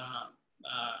who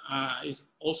is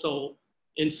also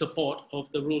in support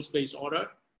of the rules-based order,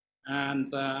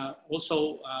 and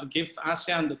also give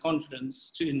ASEAN the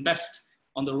confidence to invest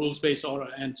on the rules-based order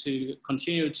and to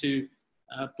continue to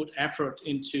put effort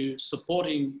into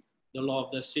supporting the law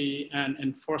of the sea and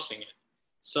enforcing it.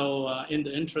 So in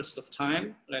the interest of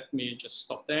time, let me just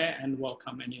stop there and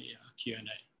welcome any Q&A.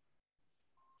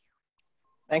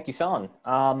 Thank you, Son.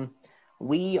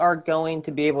 We are going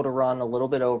to be able to run a little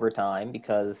bit over time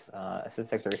because Assistant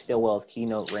Secretary Stilwell's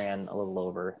keynote ran a little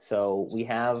over. So we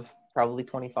have probably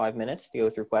 25 minutes to go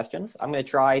through questions. I'm going to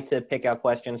try to pick out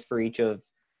questions for each of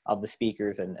the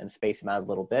speakers and space them out a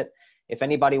little bit. If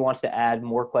anybody wants to add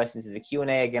more questions to the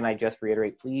Q&A, again, I just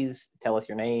reiterate, please tell us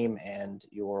your name and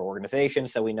your organization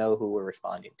so we know who we're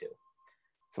responding to.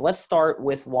 So let's start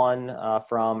with one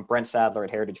from Brent Sadler at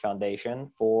Heritage Foundation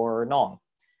for Nong.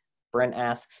 Brent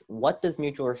asks, what does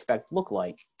mutual respect look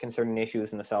like concerning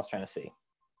issues in the South China Sea?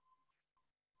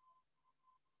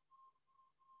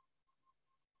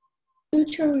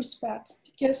 Mutual respect,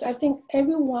 because I think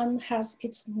everyone has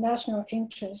its national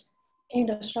interest in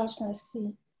the South China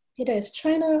Sea. Either it's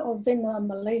China or Vietnam,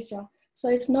 Malaysia. So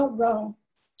it's not wrong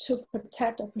to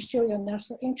protect or pursue your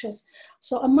national interests.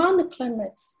 So among the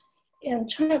claimants, in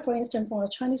China, for instance, from a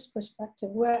Chinese perspective,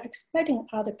 we're expecting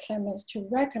other claimants to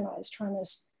recognize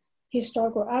China's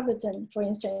historical evidence, for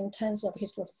instance, in terms of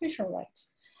historical fishing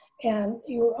rights. And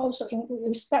you also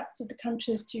expect the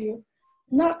countries to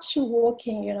not to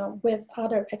working, with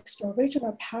other external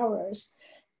regional powers,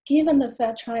 given the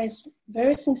fact China is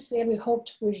very sincerely hope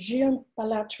to resume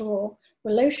bilateral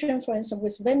relations, for instance,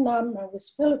 with Vietnam and with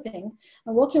Philippines,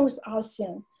 and working with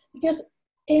ASEAN. Because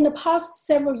in the past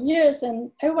several years,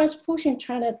 and everyone's pushing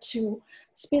China to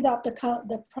speed up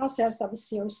the process of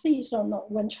COC. So no,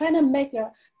 when China make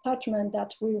a pledgement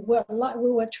that we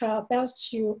will try our best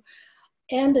to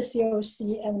end the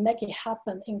COC and make it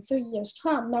happen in 3 years'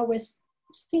 time. Now we're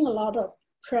seeing a lot of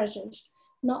pressures,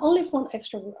 not only from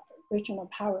extra regional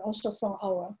power, also from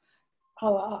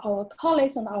our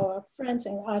colleagues and our friends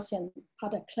in ASEAN,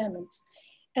 other claimants.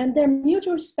 And the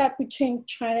mutual respect between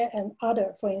China and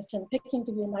other, for instance, picking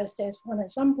the United States, one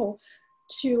example,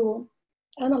 to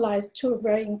analyze two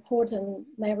very important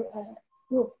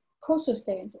coastal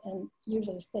states and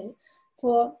usually state.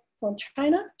 From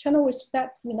China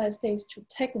respect the United States to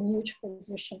take a neutral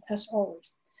position as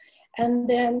always. And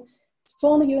then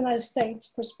from the United States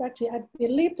perspective, I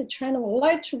believe that China would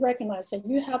like to recognize that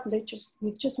you have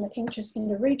legitimate interest in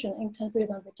the region in terms of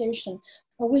navigation,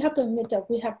 but we have to admit that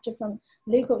we have different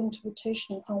legal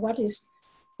interpretation on what is,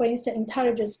 for instance,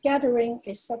 intelligence gathering,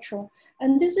 etc.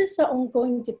 And this is an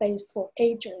ongoing debate for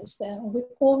ages, and we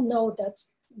all know that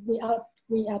we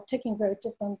are taking very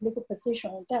different legal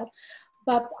position on that.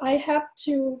 But I have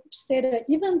to say that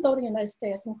even though the United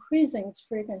States is increasing its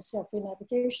frequency of free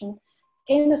navigation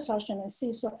in the South China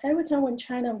Sea, so every time when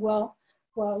China will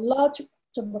launch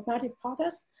diplomatic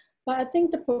protest, but I think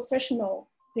the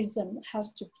professionalism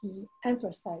has to be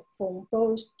emphasized from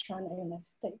both China and the United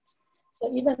States.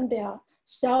 So even they are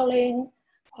selling,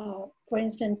 for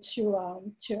instance, to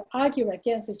argue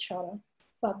against each other,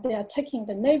 but they are taking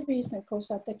the navies and coast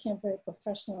are taking a very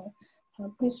professional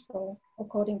principle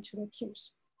according to the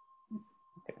cues.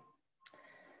 Okay.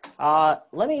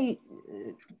 Let me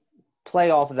play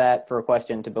off that for a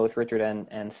question to both Richard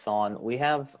and Son, we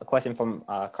have a question from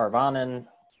Carvanen,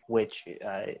 which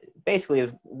basically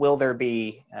is, will there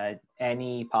be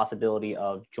any possibility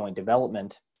of joint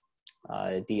development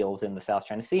deals in the South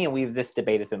China Sea? And this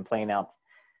debate has been playing out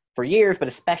for years, but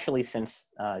especially since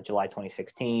July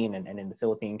 2016 and in the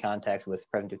Philippine context with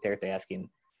President Duterte asking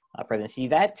President Xi,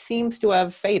 that seems to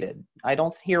have faded. I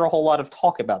don't hear a whole lot of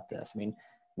talk about this. I mean,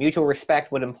 mutual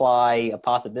respect would imply a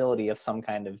possibility of some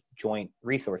kind of joint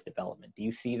resource development. Do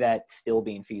you see that still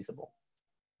being feasible?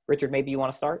 Richard, maybe you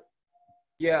want to start?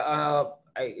 Yeah,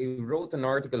 I wrote an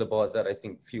article about that, I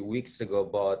think, a few weeks ago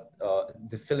about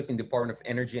the Philippine Department of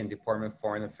Energy and Department of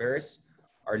Foreign Affairs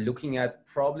are looking at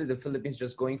probably the Philippines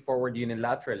just going forward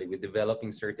unilaterally with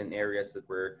developing certain areas that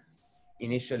were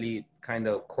initially kind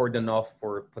of cordoned off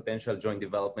for potential joint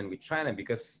development with China,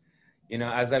 because, you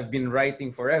know, as I've been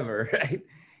writing forever, right,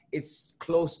 it's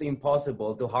close to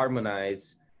impossible to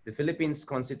harmonize the Philippines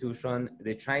constitution,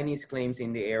 the Chinese claims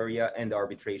in the area, and the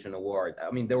arbitration award.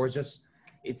 I mean, there was just,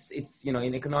 it's you know,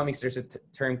 in economics, there's a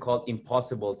term called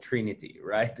impossible trinity,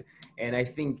 right? And I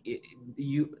think it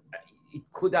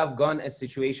could have gone a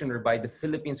situation whereby the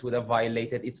Philippines would have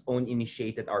violated its own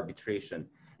initiated arbitration.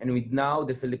 And with now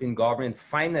the Philippine government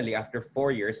finally, after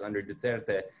 4 years under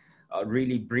Duterte,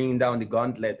 really bringing down the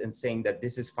gauntlet and saying that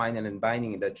this is final and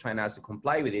binding and that China has to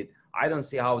comply with it, I don't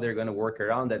see how they're going to work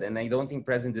around that. And I don't think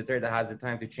President Duterte has the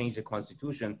time to change the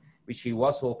constitution, which he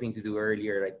was hoping to do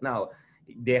earlier. Right now,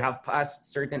 they have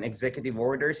passed certain executive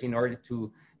orders in order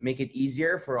to make it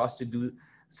easier for us to do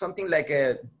something like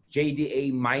a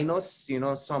JDA minus, you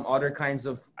know, some other kinds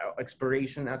of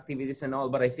exploration activities and all.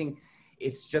 But I think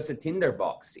it's just a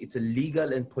tinderbox. It's a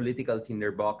legal and political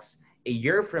tinderbox. A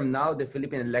year from now, the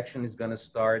Philippine election is going to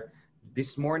start.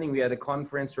 This morning, we had a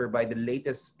conference whereby the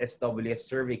latest SWS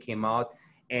survey came out,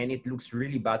 and it looks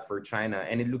really bad for China.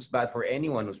 And it looks bad for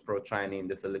anyone who's pro-China in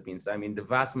the Philippines. I mean, the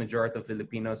vast majority of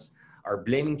Filipinos are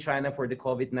blaming China for the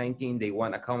COVID-19. They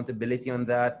want accountability on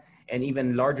that. And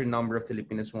even larger number of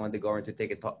Filipinos want the government to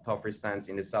take a tougher stance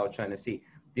in the South China Sea.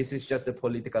 This is just a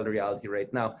political reality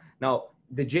right now. Now,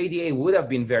 the JDA would have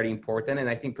been very important, and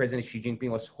I think President Xi Jinping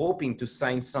was hoping to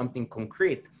sign something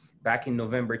concrete back in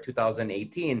November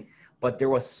 2018, but there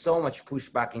was so much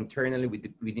pushback internally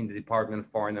within the Department of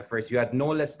Foreign Affairs. You had no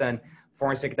less than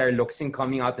Foreign Secretary Locsin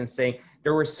coming out and saying,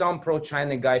 there were some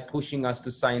pro-China guy pushing us to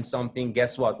sign something.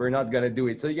 Guess what? We're not going to do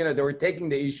it. So, you know, they were taking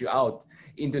the issue out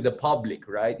into the public,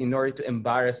 right, in order to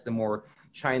embarrass the more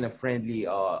China-friendly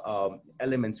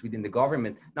elements within the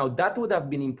government. Now, that would have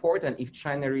been important if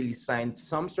China really signed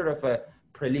some sort of a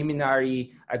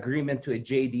preliminary agreement to a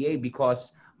JDA,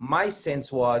 because my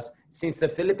sense was, since the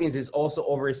Philippines is also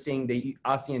overseeing the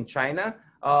ASEAN-China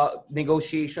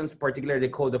negotiations, particularly the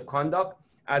Code of Conduct,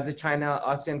 as the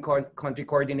China-ASEAN country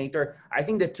coordinator, I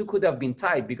think the two could have been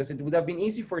tied, because it would have been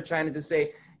easy for China to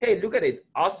say, hey, look at it,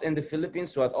 us and the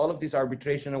Philippines, who had all of this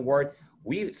arbitration award,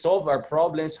 we solve our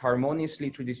problems harmoniously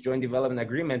through this joint development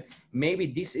agreement. Maybe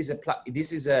this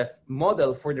is a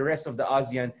model for the rest of the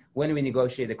ASEAN when we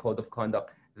negotiate the Code of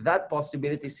Conduct. That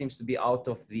possibility seems to be out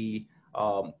of the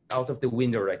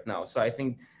window right now. So I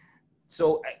think,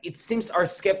 so it seems our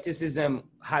skepticism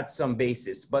had some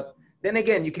basis, but then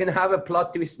again, you can have a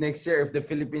plot twist next year if the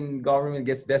Philippine government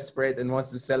gets desperate and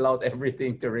wants to sell out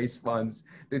everything to raise funds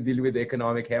to deal with the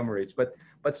economic hemorrhage.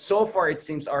 But so far, it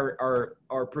seems our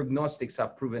prognostics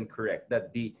have proven correct,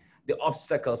 that the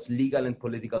obstacles, legal and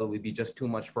political, will be just too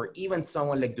much for even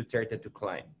someone like Duterte to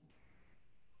climb.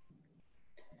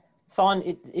 Son,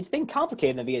 it's been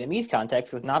complicated in the Vietnamese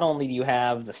context, because not only do you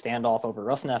have the standoff over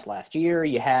Rosneft last year,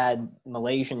 you had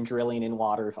Malaysian drilling in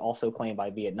waters also claimed by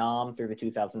Vietnam through the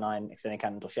 2009 extended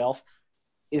continental shelf.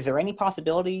 Is there any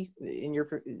possibility, in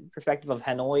your perspective, of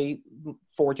Hanoi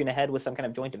forging ahead with some kind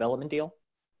of joint development deal?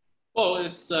 Well,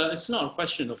 it's not a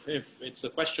question of if, it's a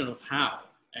question of how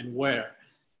and where.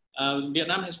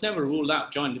 Vietnam has never ruled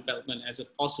out joint development as a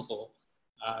possible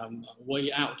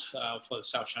way out for the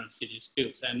South China Sea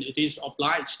dispute, and it is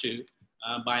obliged to,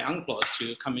 by UNCLOS,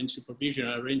 to come into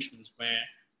provisional arrangements where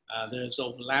there's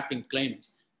overlapping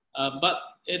claims. But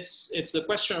it's the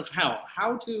question of how.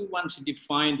 How do you want to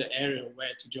define the area where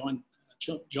to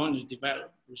jointly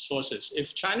develop resources?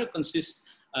 If China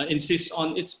insists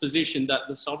on its position that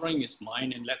the sovereign is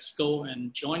mine and let's go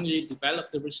and jointly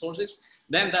develop the resources,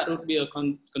 then that would be a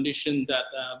condition that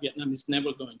Vietnam is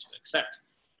never going to accept.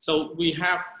 So we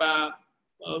have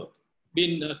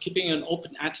been keeping an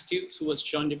open attitude towards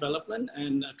joint development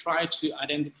and try to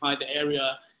identify the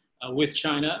area with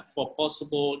China for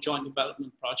possible joint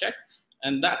development project.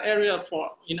 And that area,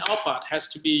 in our part, has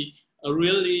to be a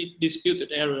really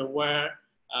disputed area where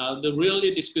the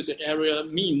really disputed area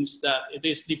means that it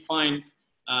is defined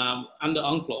under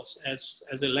UNCLOS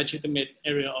as a legitimate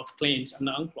area of claims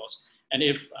under UNCLOS. And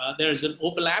if there is an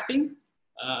overlapping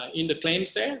in the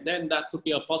claims there, then that could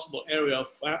be a possible area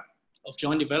of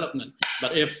joint development.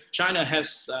 But if China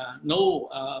has no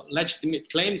legitimate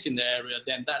claims in the area,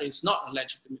 then that is not a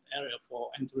legitimate area for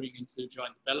entering into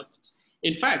joint development.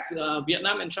 In fact,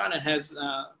 Vietnam and China has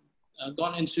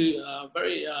gone into a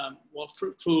very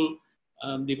fruitful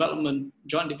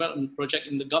joint development project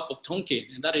in the Gulf of Tonkin,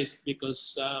 and that is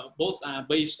because both are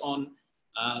based on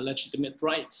legitimate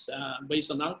rights based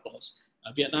on UNCLOS.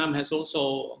 Vietnam has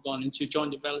also gone into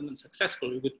joint development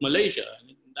successfully with Malaysia,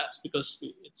 and that's because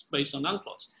it's based on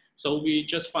UNCLOS. So we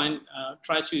just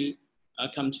try to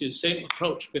come to the same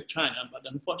approach with China, but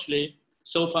unfortunately,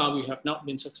 so far we have not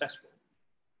been successful.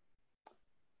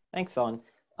 Thanks, Son.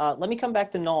 Let me come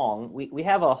back to Nong. We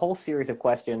have a whole series of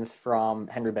questions from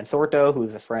Henry Bensorto,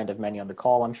 who's a friend of many on the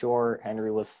call, I'm sure.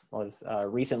 Henry was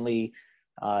recently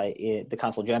the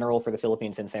Consul General for the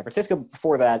Philippines in San Francisco.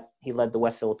 Before that, he led the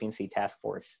West Philippine Sea Task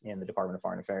Force in the Department of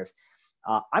Foreign Affairs.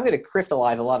 I'm going to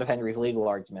crystallize a lot of Henry's legal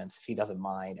arguments, if he doesn't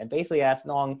mind, and basically ask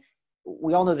Nong,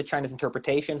 we all know that China's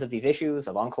interpretations of these issues,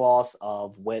 of UNCLOS,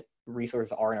 of what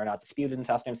resources are and are not disputed in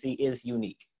South China Sea is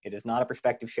unique. It is not a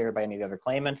perspective shared by any of the other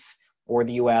claimants or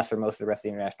the US or most of the rest of the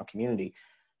international community.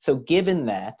 So given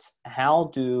that, how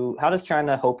does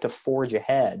China hope to forge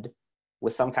ahead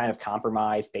with some kind of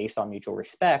compromise based on mutual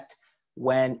respect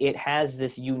when it has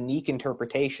this unique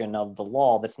interpretation of the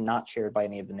law that's not shared by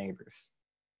any of the neighbors?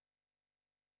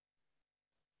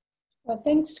 Well,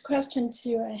 thanks question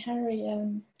to Henry.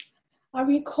 I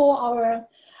recall our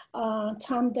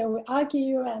time that we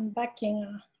argue and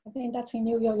backing. I think that's in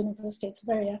New York University. It's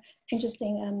very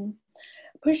interesting and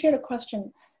appreciate the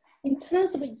question. In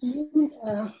terms of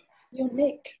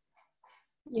unique,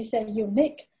 you said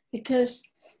unique because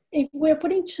if we're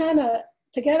putting China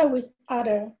together with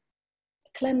other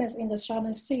claimants in the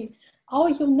Southern Sea, our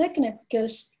uniqueness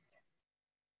because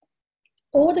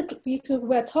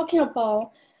we're talking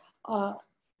about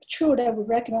true that we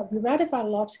ratify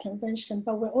LOPS Convention,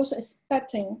 but we're also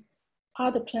expecting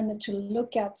other claimants to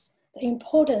look at the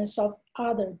importance of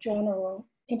other general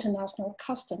international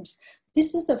customs.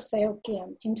 This is a fair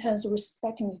game in terms of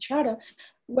respecting each other.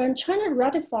 When China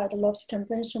ratified the LOPS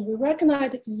Convention, we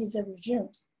recognize the easy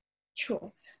regimes,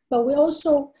 true. But we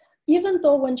also, even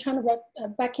though when China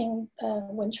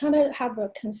when China have a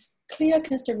clear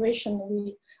consideration,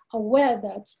 we are aware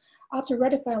that after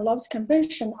ratifying LOPS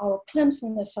Convention, our claims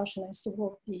in the South China Sea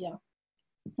will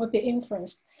be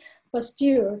influenced. But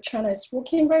still, China is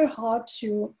working very hard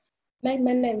to make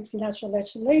many international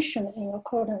legislation in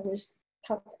accordance with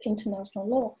international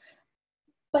law.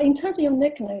 But in terms of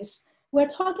uniqueness, we're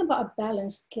talking about a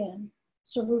balanced game.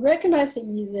 So we recognize the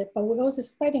easy, but we're also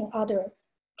expecting other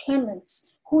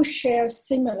claimants who share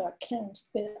similar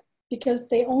claims because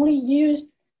they only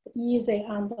use the easy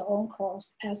and the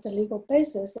UNCLOS as the legal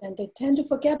basis, and they tend to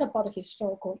forget about the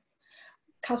historical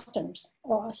customs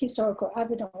or historical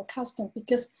evidence or custom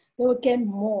because they will get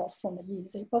more from the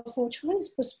easy. But for Chinese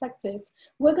perspective,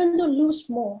 we're going to lose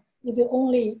more if we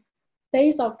only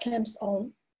base our claims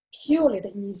on purely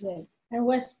the easy. And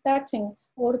we're expecting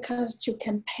all the countries to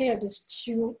compare these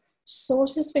two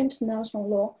sources of international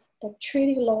law, the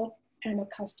treaty law and the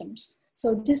customs.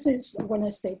 So this is when I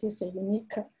say this is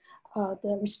unique,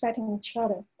 the respecting each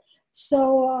other.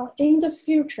 So in the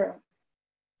future,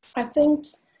 I think,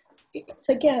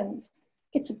 again,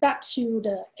 it's back to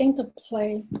the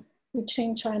interplay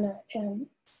between China and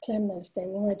claimants that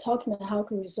when we're talking about how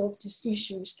to resolve these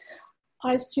issues,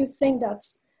 I still think that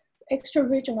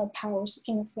extra-regional powers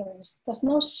influence does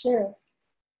not serve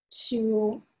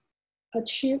to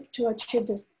achieve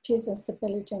the peace and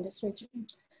stability in this region.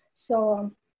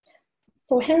 So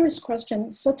for Henry's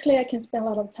question, certainly I can spend a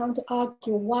lot of time to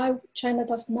argue why China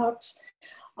does not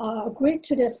agree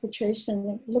to the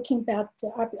arbitration, looking back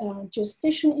the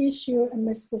jurisdiction issue and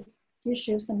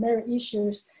issues, the merit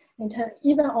issues, and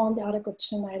even on the Article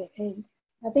 298.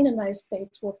 I think the United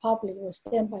States will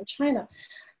stand by China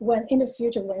when in the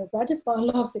future, when it ratifies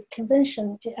LOPS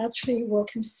Convention, it actually will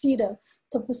consider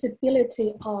the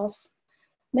possibility of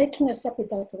making a separate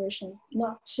declaration,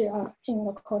 not in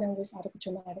accordance with Article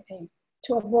 298,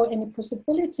 to avoid any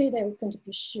possibility that we're going to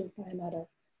be sued by another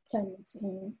claimant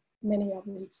in many of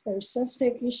these very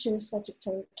sensitive issues such as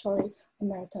territory and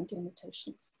maritime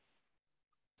delimitations.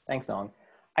 Thanks, Nong.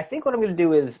 I think what I'm going to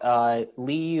do is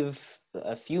leave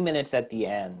a few minutes at the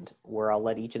end where I'll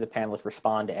let each of the panelists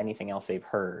respond to anything else they've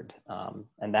heard.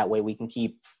 And that way we can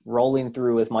keep rolling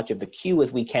through as much of the queue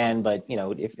as we can. But, you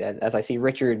know, if, as I see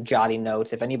Richard jotting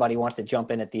notes, if anybody wants to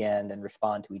jump in at the end and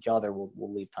respond to each other,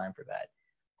 we'll leave time for that.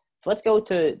 So let's go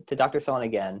to Dr. Son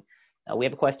again. We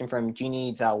have a question from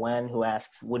Jeannie Zhao Wen, who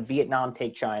asks, would Vietnam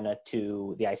take China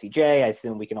to the ICJ? I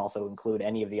assume we can also include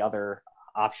any of the other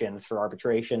options for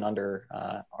arbitration under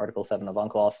Article 7 of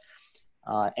UNCLOS.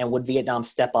 And would Vietnam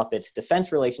step up its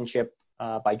defense relationship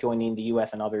by joining the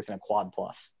US and others in a Quad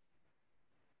Plus?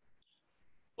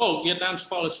 Well, Vietnam's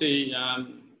policy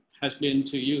has been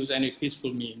to use any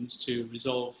peaceful means to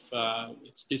resolve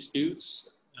its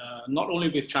disputes, not only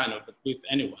with China, but with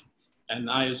anyone. And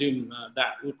I assume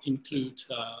that would include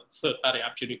third-party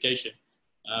adjudication.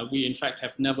 We, in fact,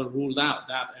 have never ruled out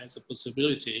that as a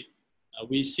possibility.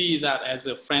 We see that as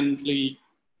a friendly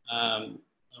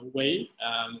way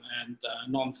and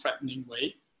non-threatening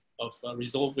way of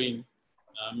resolving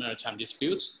maritime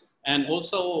disputes, and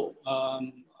also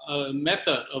a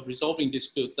method of resolving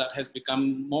disputes that has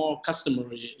become more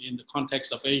customary in the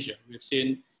context of Asia. We've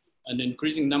seen an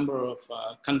increasing number of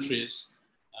countries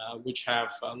which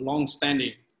have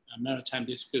long-standing maritime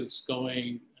disputes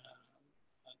going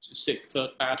to seek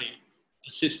third-party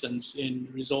assistance in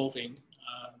resolving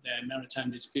their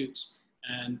maritime disputes.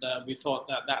 And we thought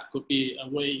that that could be a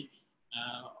way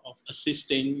of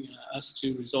assisting us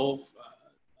to resolve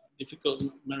difficult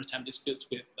maritime disputes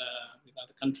with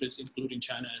other countries, including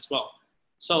China as well.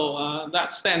 So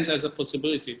that stands as a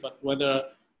possibility, but whether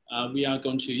we are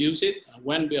going to use it,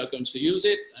 when we are going to use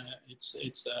it,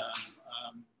 it's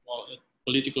well, a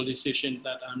political decision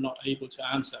that I'm not able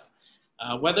to answer.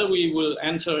 Whether we will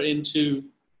enter into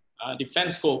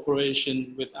defense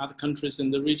cooperation with other countries in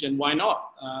the region, why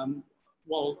not?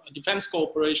 Well, defense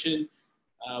cooperation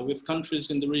with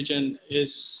countries in the region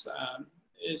is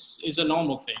a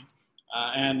normal thing.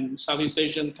 And Southeast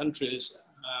Asian countries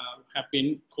have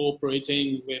been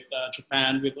cooperating with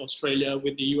Japan, with Australia,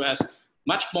 with the US,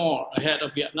 much more ahead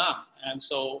of Vietnam. And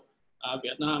so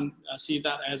Vietnam see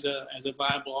that as a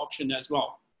viable option as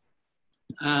well.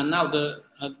 Now the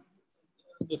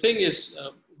thing is,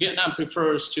 Vietnam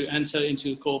prefers to enter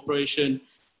into cooperation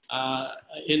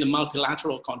in a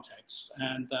multilateral context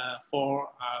and for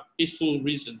peaceful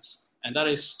reasons, and that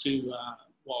is to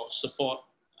well, support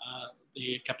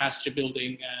the capacity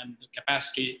building, and the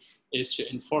capacity is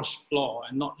to enforce law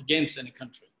and not against any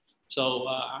country. So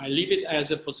I leave it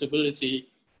as a possibility,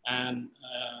 and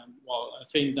well, a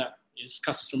thing that is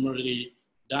customarily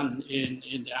done in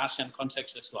the ASEAN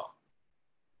context as well.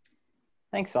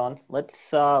 Thanks, Son.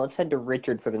 Let's head to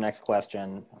Richard for the next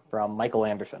question from Michael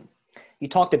Anderson. You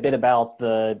talked a bit about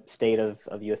the state of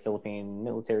U.S.-Philippine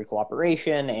military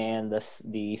cooperation and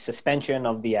the suspension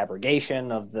of the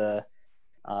abrogation of the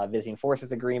Visiting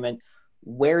Forces Agreement.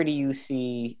 Where do you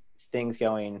see things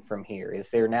going from here?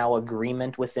 Is there now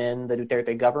agreement within the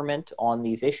Duterte government on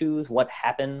these issues? What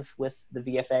happens with the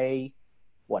VFA,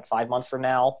 5 months from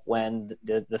now, when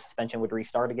the suspension would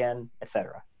restart again, et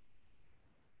cetera?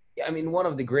 Yeah, I mean, one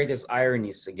of the greatest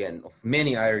ironies, again, of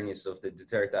many ironies of the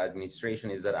Duterte administration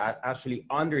is that actually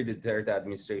under the Duterte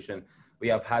administration, we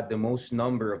have had the most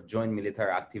number of joint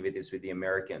military activities with the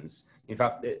Americans. In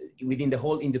fact, within the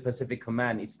whole Indo-Pacific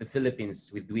Command, it's the Philippines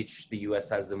with which the US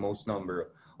has the most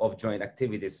number of joint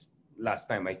activities. Last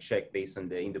time I checked, based on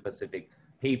the Indo-Pacific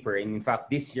paper. And in fact,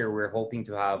 this year we're hoping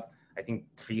to have, I think,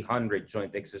 300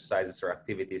 joint exercises or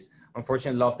activities.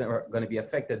 Unfortunately, a lot of them are going to be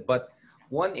affected. But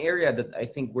one area that I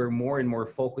think we're more and more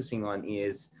focusing on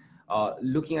is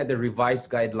looking at the revised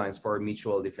guidelines for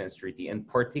mutual defense treaty, and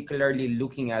particularly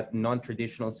looking at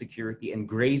non-traditional security and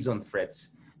gray zone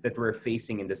threats that we're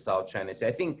facing in the South China Sea.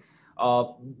 I think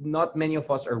not many of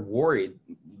us are worried,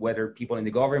 whether people in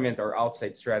the government or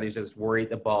outside strategists,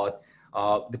 worried about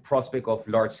the prospect of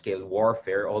large-scale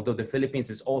warfare. Although the Philippines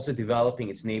is also developing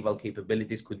its naval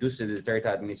capabilities, kudos to the Duterte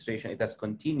administration, it has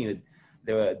continued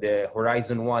the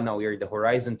Horizon 1, now we're the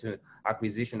Horizon 2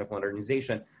 acquisition of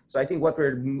modernization. So I think what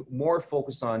we're more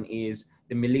focused on is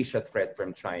the militia threat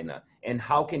from China, and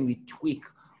how can we tweak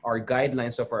our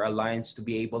guidelines of our alliance to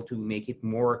be able to make it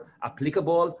more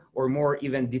applicable or more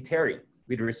even deterring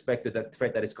with respect to that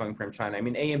threat that is coming from China. I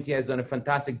mean, AMT has done a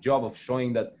fantastic job of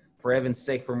showing that, for heaven's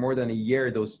sake, for more than a year,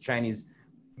 those Chinese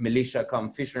militia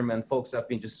fishermen folks have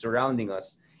been just surrounding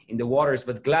us in the waters.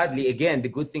 But gladly, again, the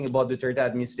good thing about the Duterte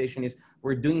administration is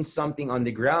we're doing something on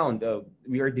the ground.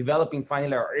 We are developing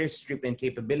finally our airstrip and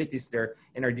capabilities there,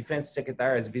 and our defense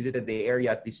secretary has visited the area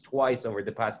at least twice over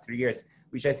the past 3 years,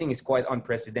 which I think is quite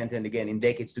unprecedented, again, in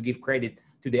decades, to give credit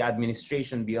to the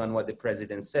administration beyond what the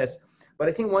president says. But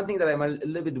I think one thing that I'm a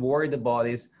little bit worried about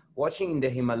is watching in the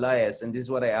Himalayas, and this is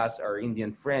what I asked our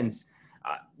Indian friends.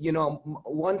 You know,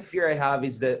 one fear I have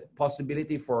is the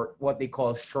possibility for what they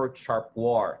call short, sharp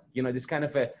war. You know, this kind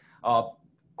of a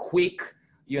quick,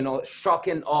 you know, shock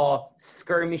and awe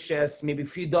skirmishes, maybe a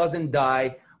few dozen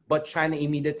die, but China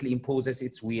immediately imposes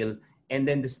its will, and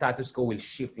then the status quo will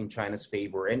shift in China's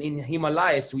favor. And in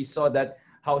Himalayas, we saw that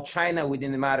how China,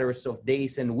 within a matter of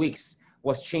days and weeks,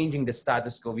 was changing the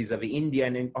status quo vis-a-vis India,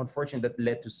 and unfortunately that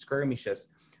led to skirmishes.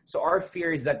 So our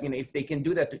fear is that, you know, if they can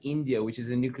do that to India, which is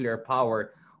a nuclear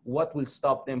power, what will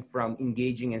stop them from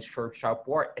engaging in short, sharp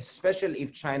war, especially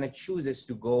if China chooses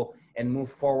to go and move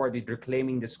forward with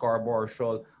reclaiming the Scarborough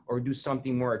Shoal, or do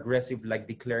something more aggressive like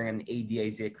declaring an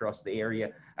ADIZ across the area,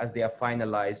 as they have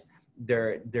finalized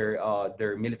their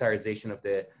militarization of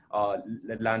the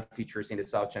land features in the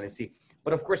South China Sea.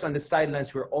 But of course, on the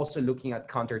sidelines, we're also looking at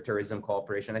counterterrorism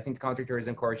cooperation. I think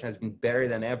counterterrorism cooperation has been better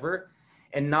than ever.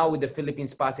 And now with the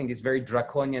Philippines passing this very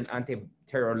draconian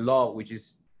anti-terror law, which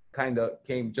is kind of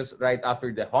came just right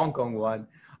after the Hong Kong one,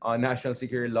 national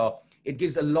security law, it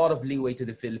gives a lot of leeway to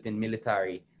the Philippine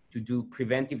military to do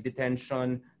preventive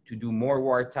detention, to do more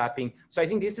wiretapping. So I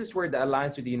think this is where the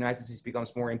alliance with the United States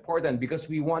becomes more important, because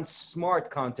we want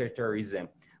smart counterterrorism.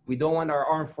 We don't want our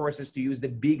armed forces to use the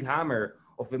big hammer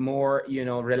of a more, you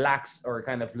know, relaxed or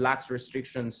kind of lax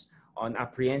restrictions on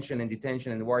apprehension and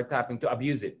detention and wiretapping to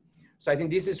abuse it. So I think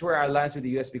this is where our alliance with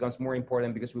the US becomes more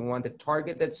important, because we want a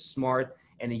targeted, smart,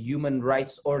 and a human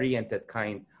rights-oriented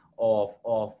kind of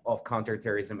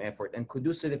counterterrorism effort. And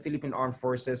kudos to the Philippine Armed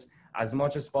Forces. As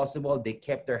much as possible, they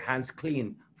kept their hands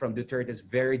clean from Duterte's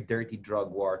very dirty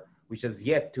drug war, which has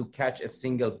yet to catch a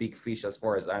single big fish as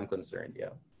far as I'm concerned. Yeah.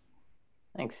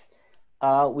 Thanks.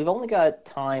 We've only got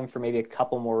time for maybe a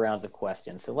couple more rounds of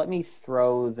questions. So let me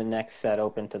throw the next set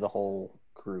open to the whole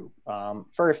group.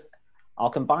 First, I'll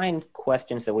combine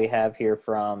questions that we have here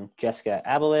from Jessica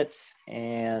Abelitz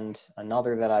and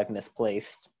another that I've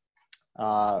misplaced.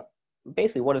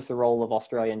 Basically, what is the role of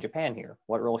Australia and Japan here?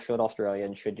 What role should Australia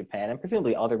and should Japan, and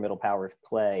presumably other middle powers,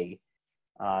 play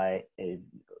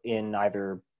in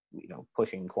either, you know,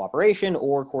 pushing cooperation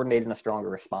or coordinating a stronger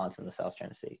response in the South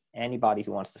China Sea? Anybody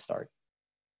who wants to start?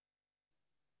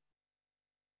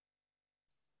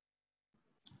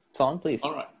 Son, please.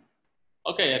 All right.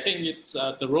 Okay, I think it's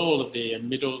the role of the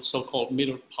so-called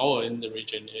middle power in the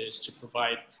region is to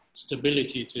provide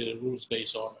stability to the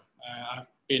rules-based order. I've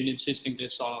been insisting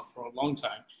this on for a long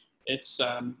time. It's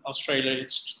Australia,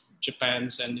 it's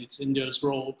Japan's, and it's India's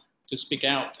role to speak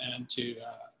out and to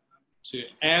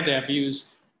add their views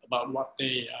about what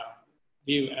they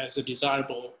view as a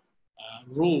desirable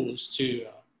rules to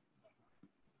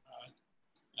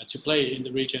play in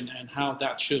the region, and how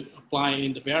that should apply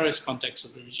in the various contexts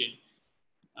of the region.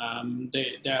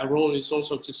 Their role is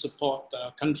also to support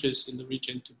countries in the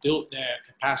region to build their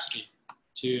capacity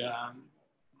to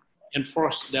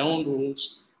enforce their own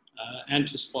rules and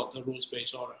to support the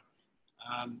rules-based order,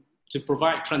 to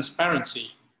provide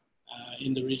transparency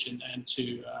in the region, and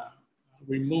to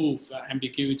remove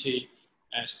ambiguity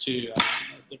as to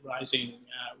the rising,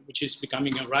 which is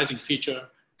becoming a rising feature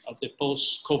of the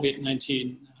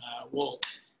post-COVID-19 world.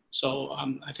 So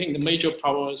I think the major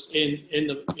powers in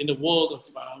the world of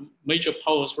major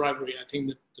powers rivalry, I think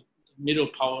that the middle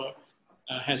power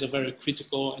has a very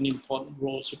critical and important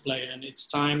role to play, and it's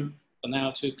time for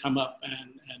now to come up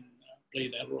and play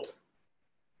that role.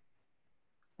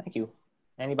 Thank you.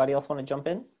 Anybody else want to jump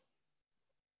in?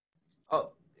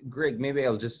 Oh, Greg, maybe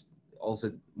I'll just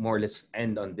also more or less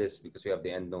end on this, because we have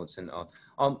the end notes and all.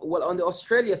 Well, on the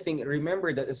Australia thing,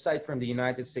 remember that aside from the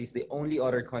United States, the only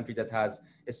other country that has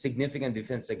a significant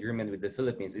defense agreement with the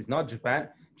Philippines is not Japan.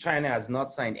 China has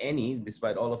not signed any,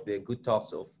 despite all of the good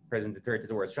talks of President Duterte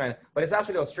towards China, but it's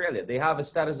actually Australia. They have a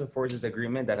status of forces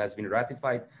agreement that has been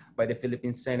ratified by the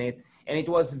Philippine Senate, and it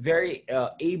was very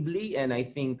ably and I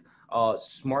think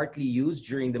smartly used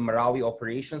during the Marawi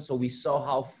operation. So we saw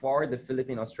how far the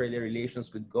Philippine-Australia relations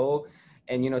could go.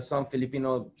 And, you know, some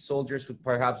Filipino soldiers would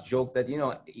perhaps joke that, you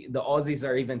know, the Aussies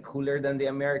are even cooler than the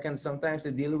Americans sometimes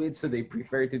to deal with. So they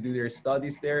prefer to do their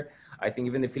studies there. I think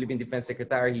even the Philippine Defense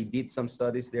Secretary, he did some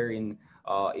studies there in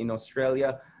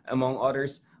Australia, among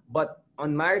others. But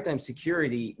on maritime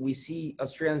security, we see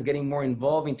Australians getting more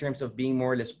involved in terms of being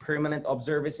more or less permanent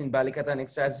observers in Balikatan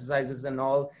exercises and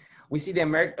all. We see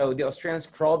the Australians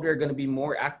probably are going to be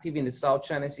more active in the South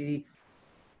China Sea.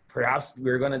 Perhaps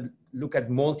we're going to look at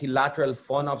multilateral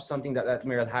FONOP, something that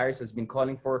Admiral Harris has been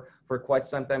calling for quite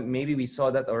some time. Maybe we saw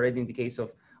that already in the case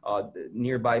of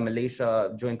nearby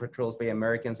Malaysia, joint patrols by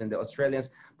Americans and the Australians.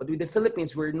 But with the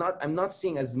Philippines, I'm not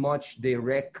seeing as much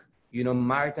direct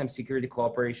maritime security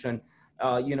cooperation,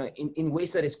 in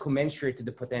ways that is commensurate to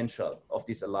the potential of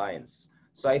this alliance.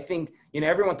 So I think,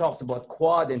 everyone talks about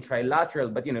Quad and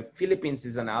trilateral, but, Philippines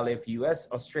is an ally of US,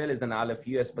 Australia is an ally of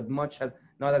US, but much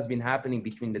has been happening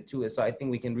between the two. So I think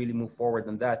we can really move forward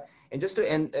on that. And just to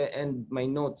end my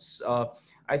notes,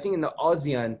 I think in the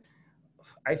ASEAN,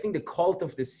 I think the cult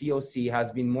of the COC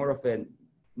has been more of a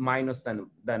minus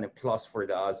than a plus for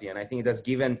the ASEAN. I think it has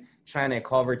given China a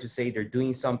cover to say they're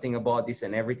doing something about this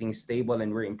and everything is stable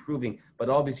and we're improving, but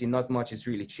obviously not much is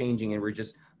really changing and we're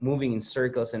just moving in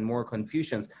circles and more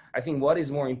confusions. I think what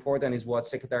is more important is what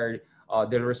Secretary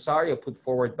Del Rosario put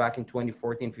forward back in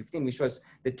 2014-15, which was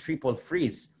the triple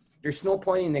freeze. There's no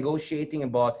point in negotiating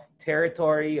about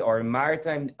territory or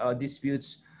maritime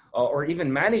disputes or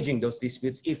even managing those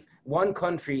disputes if one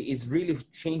country is really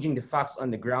changing the facts on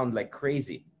the ground like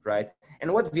crazy, right?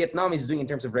 And what Vietnam is doing in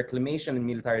terms of reclamation and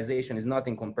militarization is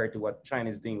nothing compared to what China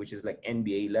is doing, which is like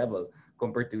NBA level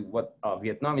compared to what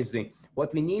Vietnam is doing.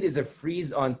 What we need is a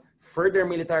freeze on further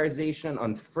militarization,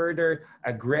 on further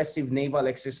aggressive naval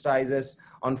exercises,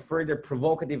 on further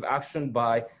provocative action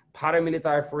by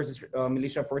paramilitary forces,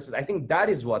 militia forces. I think that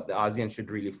is what the ASEAN should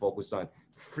really focus on,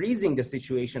 freezing the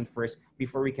situation first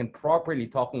before we can properly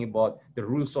talking about the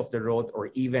rules of the road or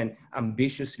even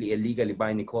ambitiously a legally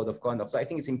binding code of conduct. So I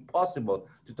think it's impossible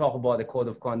to talk about a code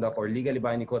of conduct or legally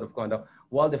binding code of conduct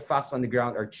while the facts on the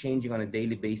ground are changing on a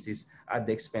daily basis at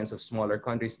the expense of smaller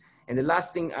countries. And the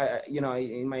last thing,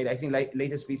 in my, I think,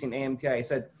 latest piece in AMTI, I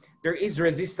said, there is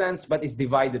resistance, but it's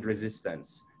divided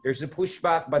resistance. There's a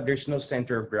pushback, but there's no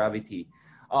center of gravity.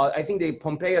 I think the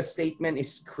Pompeo statement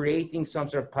is creating some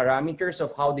sort of parameters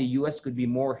of how the US could be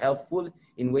more helpful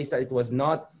in ways that it was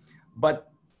not.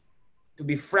 But to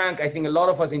be frank, I think a lot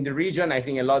of us in the region, I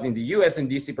think a lot in the US and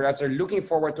DC perhaps are looking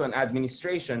forward to an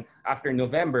administration after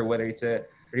November, whether it's a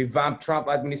revamped Trump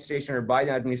administration or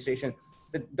Biden administration,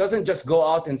 that doesn't just go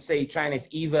out and say China is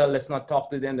evil, let's not talk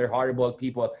to them, they're horrible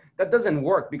people. That doesn't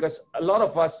work because a lot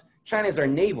of us, China is our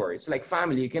neighbor. It's like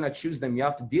family. You cannot choose them. You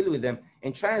have to deal with them.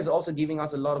 And China is also giving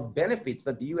us a lot of benefits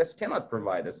that the US cannot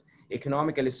provide us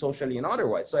economically, socially, and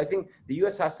otherwise. So I think the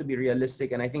US has to be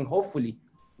realistic. And I think hopefully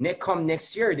come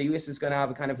next year, the US is going to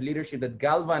have a kind of leadership that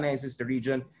galvanizes the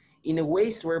region in a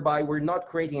ways whereby we're not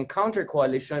creating a counter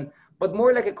coalition, but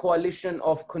more like a coalition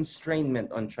of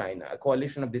constrainment on China, a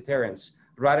coalition of deterrence,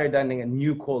 rather than a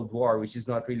new Cold War, which is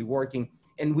not really working.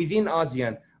 And within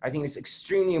ASEAN, I think it's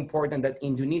extremely important that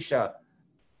Indonesia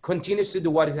continues to do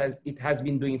what it has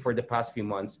been doing for the past few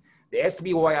months. The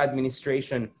SBY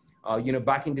administration,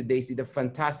 back in the days, did a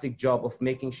fantastic job of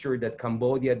making sure that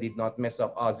Cambodia did not mess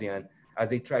up ASEAN as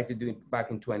they tried to do it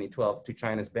back in 2012 to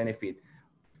China's benefit.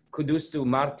 Kudos to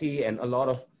Marty and a lot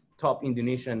of top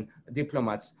Indonesian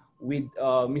diplomats. With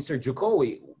Mr.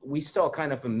 Jokowi, we saw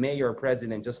kind of a mayor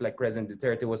president, just like President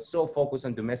Duterte, was so focused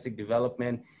on domestic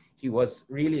development. He was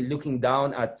really looking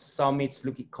down at summits,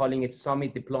 calling it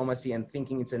summit diplomacy and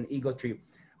thinking it's an ego trip.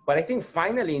 But I think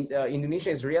finally Indonesia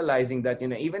is realizing that,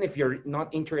 even if you're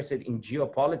not interested in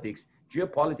geopolitics,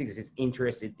 geopolitics is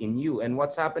interested in you. And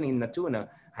what's happening in Natuna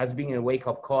has been a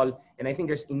wake-up call. And I think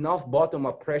there's enough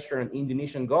bottom-up pressure on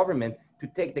Indonesian government to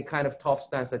take the kind of tough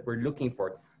stance that we're looking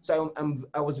for. So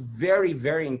I was very,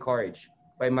 very encouraged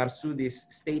by Marsudi's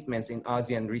statements in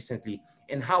ASEAN recently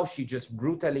and how she just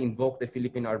brutally invoked the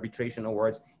Philippine Arbitration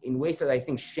Awards in ways that I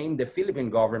think shamed the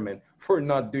Philippine government for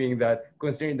not doing that,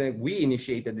 considering that we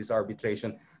initiated this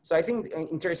arbitration. So I think,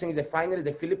 interestingly, that finally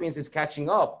the Philippines is catching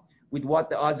up with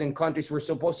what the ASEAN countries were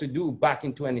supposed to do back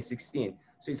in 2016.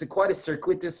 So it's quite a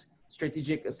circuitous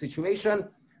strategic situation,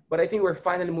 but I think we're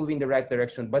finally moving in the right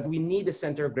direction. But we need a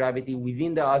center of gravity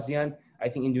within the ASEAN. I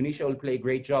think Indonesia will play a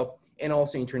great job, and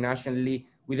also internationally,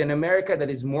 with an America that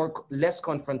is less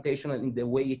confrontational in the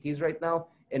way it is right now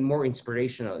and more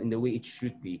inspirational in the way it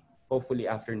should be, hopefully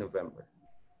after November.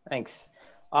 Thanks.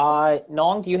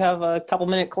 Nong, do you have a couple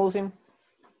minute closing?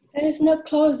 There is no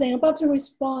closing. About to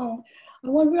respond. I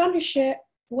want to share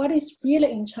what is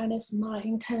really in China's mind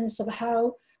in terms of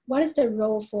what is the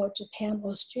role for Japan,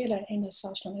 Australia in the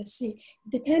South China Sea,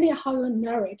 depending on how you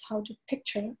narrate, how to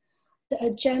picture the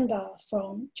agenda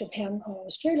from Japan or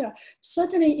Australia.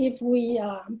 Certainly if we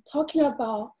are talking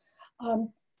about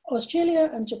Australia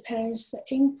and Japan's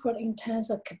input in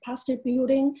terms of capacity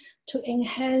building to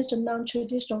enhance the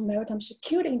non-traditional maritime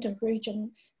security in the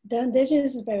region, then this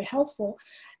is very helpful.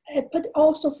 But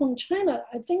also from China,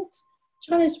 I think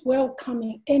China is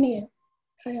welcoming any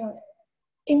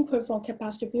input from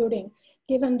capacity building,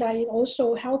 given that it's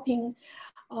also helping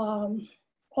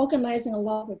organizing a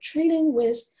lot of training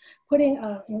with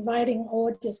inviting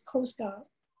all these Coast Guard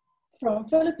from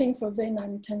Philippines for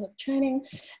Vietnam in terms of training,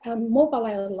 and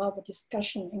mobilize a lot of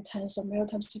discussion in terms of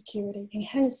maritime security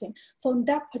enhancing. For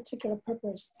that particular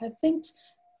purpose, I think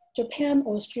Japan,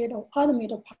 Australia, or other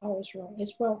middle powers role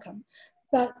is welcome.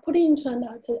 But putting into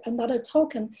another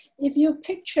token, if you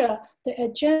picture the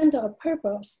agenda or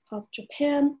purpose of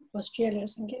Japan,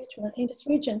 Australia's engagement in this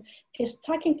region is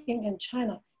targeting in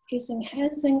China, is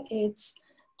enhancing its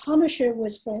partnership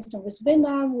with, for instance, with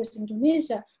Vietnam, with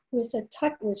Indonesia, with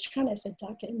China as a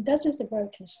target. And that is a very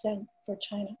concern for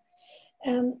China.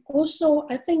 And also,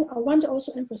 I think I want to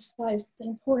also emphasize the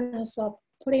importance of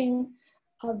putting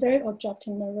a very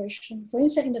objective narration. For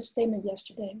instance, in the statement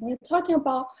yesterday, when we're talking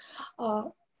about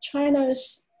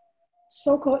China's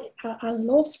so-called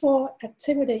unlawful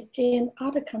activity in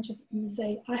other countries'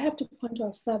 EEZ, I have to point to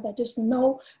the fact that there's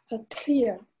no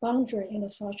clear boundary in the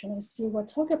South China Sea. We're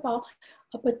talking about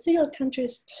a particular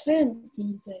country's claim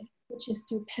EEZ, which is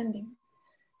still pending.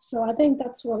 So I think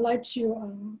that's what I'd like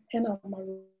to end up my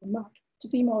remark, to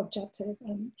be more objective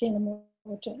and in a more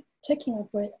taking a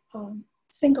very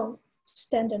single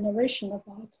standard narration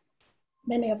about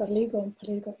many of the legal and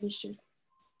political issues.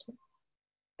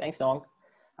 Thanks, Dong.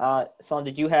 Son,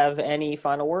 did you have any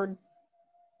final word?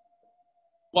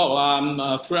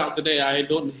 Well, throughout the day, I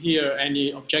don't hear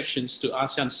any objections to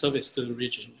ASEAN service to the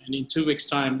region. And in 2 weeks'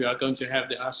 time, we are going to have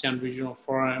the ASEAN Regional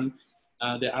Forum,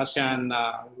 the ASEAN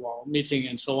meeting,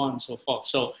 and so on and so forth.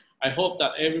 So I hope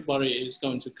that everybody is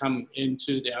going to come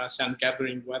into the ASEAN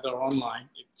gathering, whether online,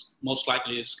 most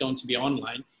likely it's going to be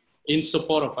online, in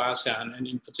support of ASEAN, and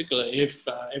in particular, if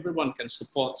everyone can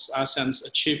support ASEAN's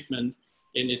achievement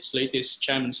in its latest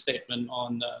chairman's statement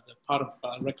on the part of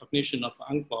recognition of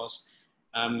UNCLOS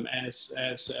as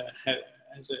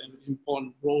an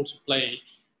important role to play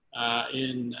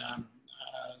in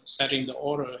setting the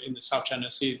order in the South China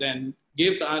Sea, then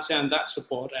give ASEAN that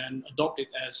support and adopt it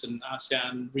as an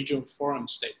ASEAN Regional Forum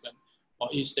statement or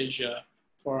East Asia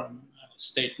Forum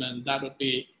statement. That would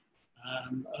be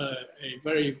a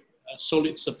very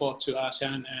solid support to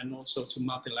ASEAN and also to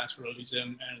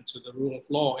multilateralism and to the rule of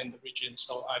law in the region.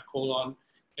 So I call on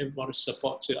everybody's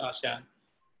support to ASEAN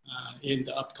in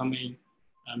the upcoming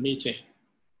meeting.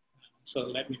 So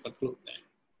let me conclude there.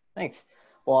 Thanks.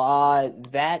 Well,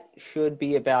 that should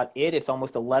be about it. It's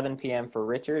almost 11 p.m. for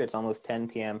Richard. It's almost 10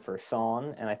 p.m. for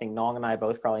Son. And I think Nong and I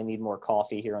both probably need more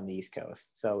coffee here on the East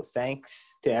Coast. So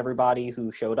thanks to everybody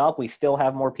who showed up. We still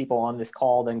have more people on this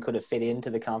call than could have fit into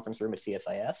the conference room at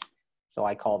CSIS. So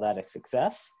I call that a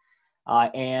success.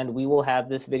 And we will have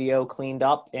this video cleaned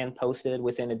up and posted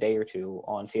within a day or two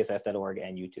on csis.org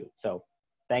and YouTube. So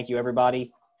thank you,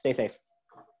 everybody. Stay safe.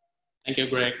 Thank you,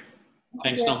 Greg.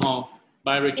 Thanks, Nong.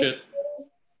 Bye, Richard.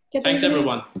 Good Thanks, evening.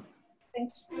 everyone.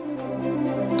 Thanks.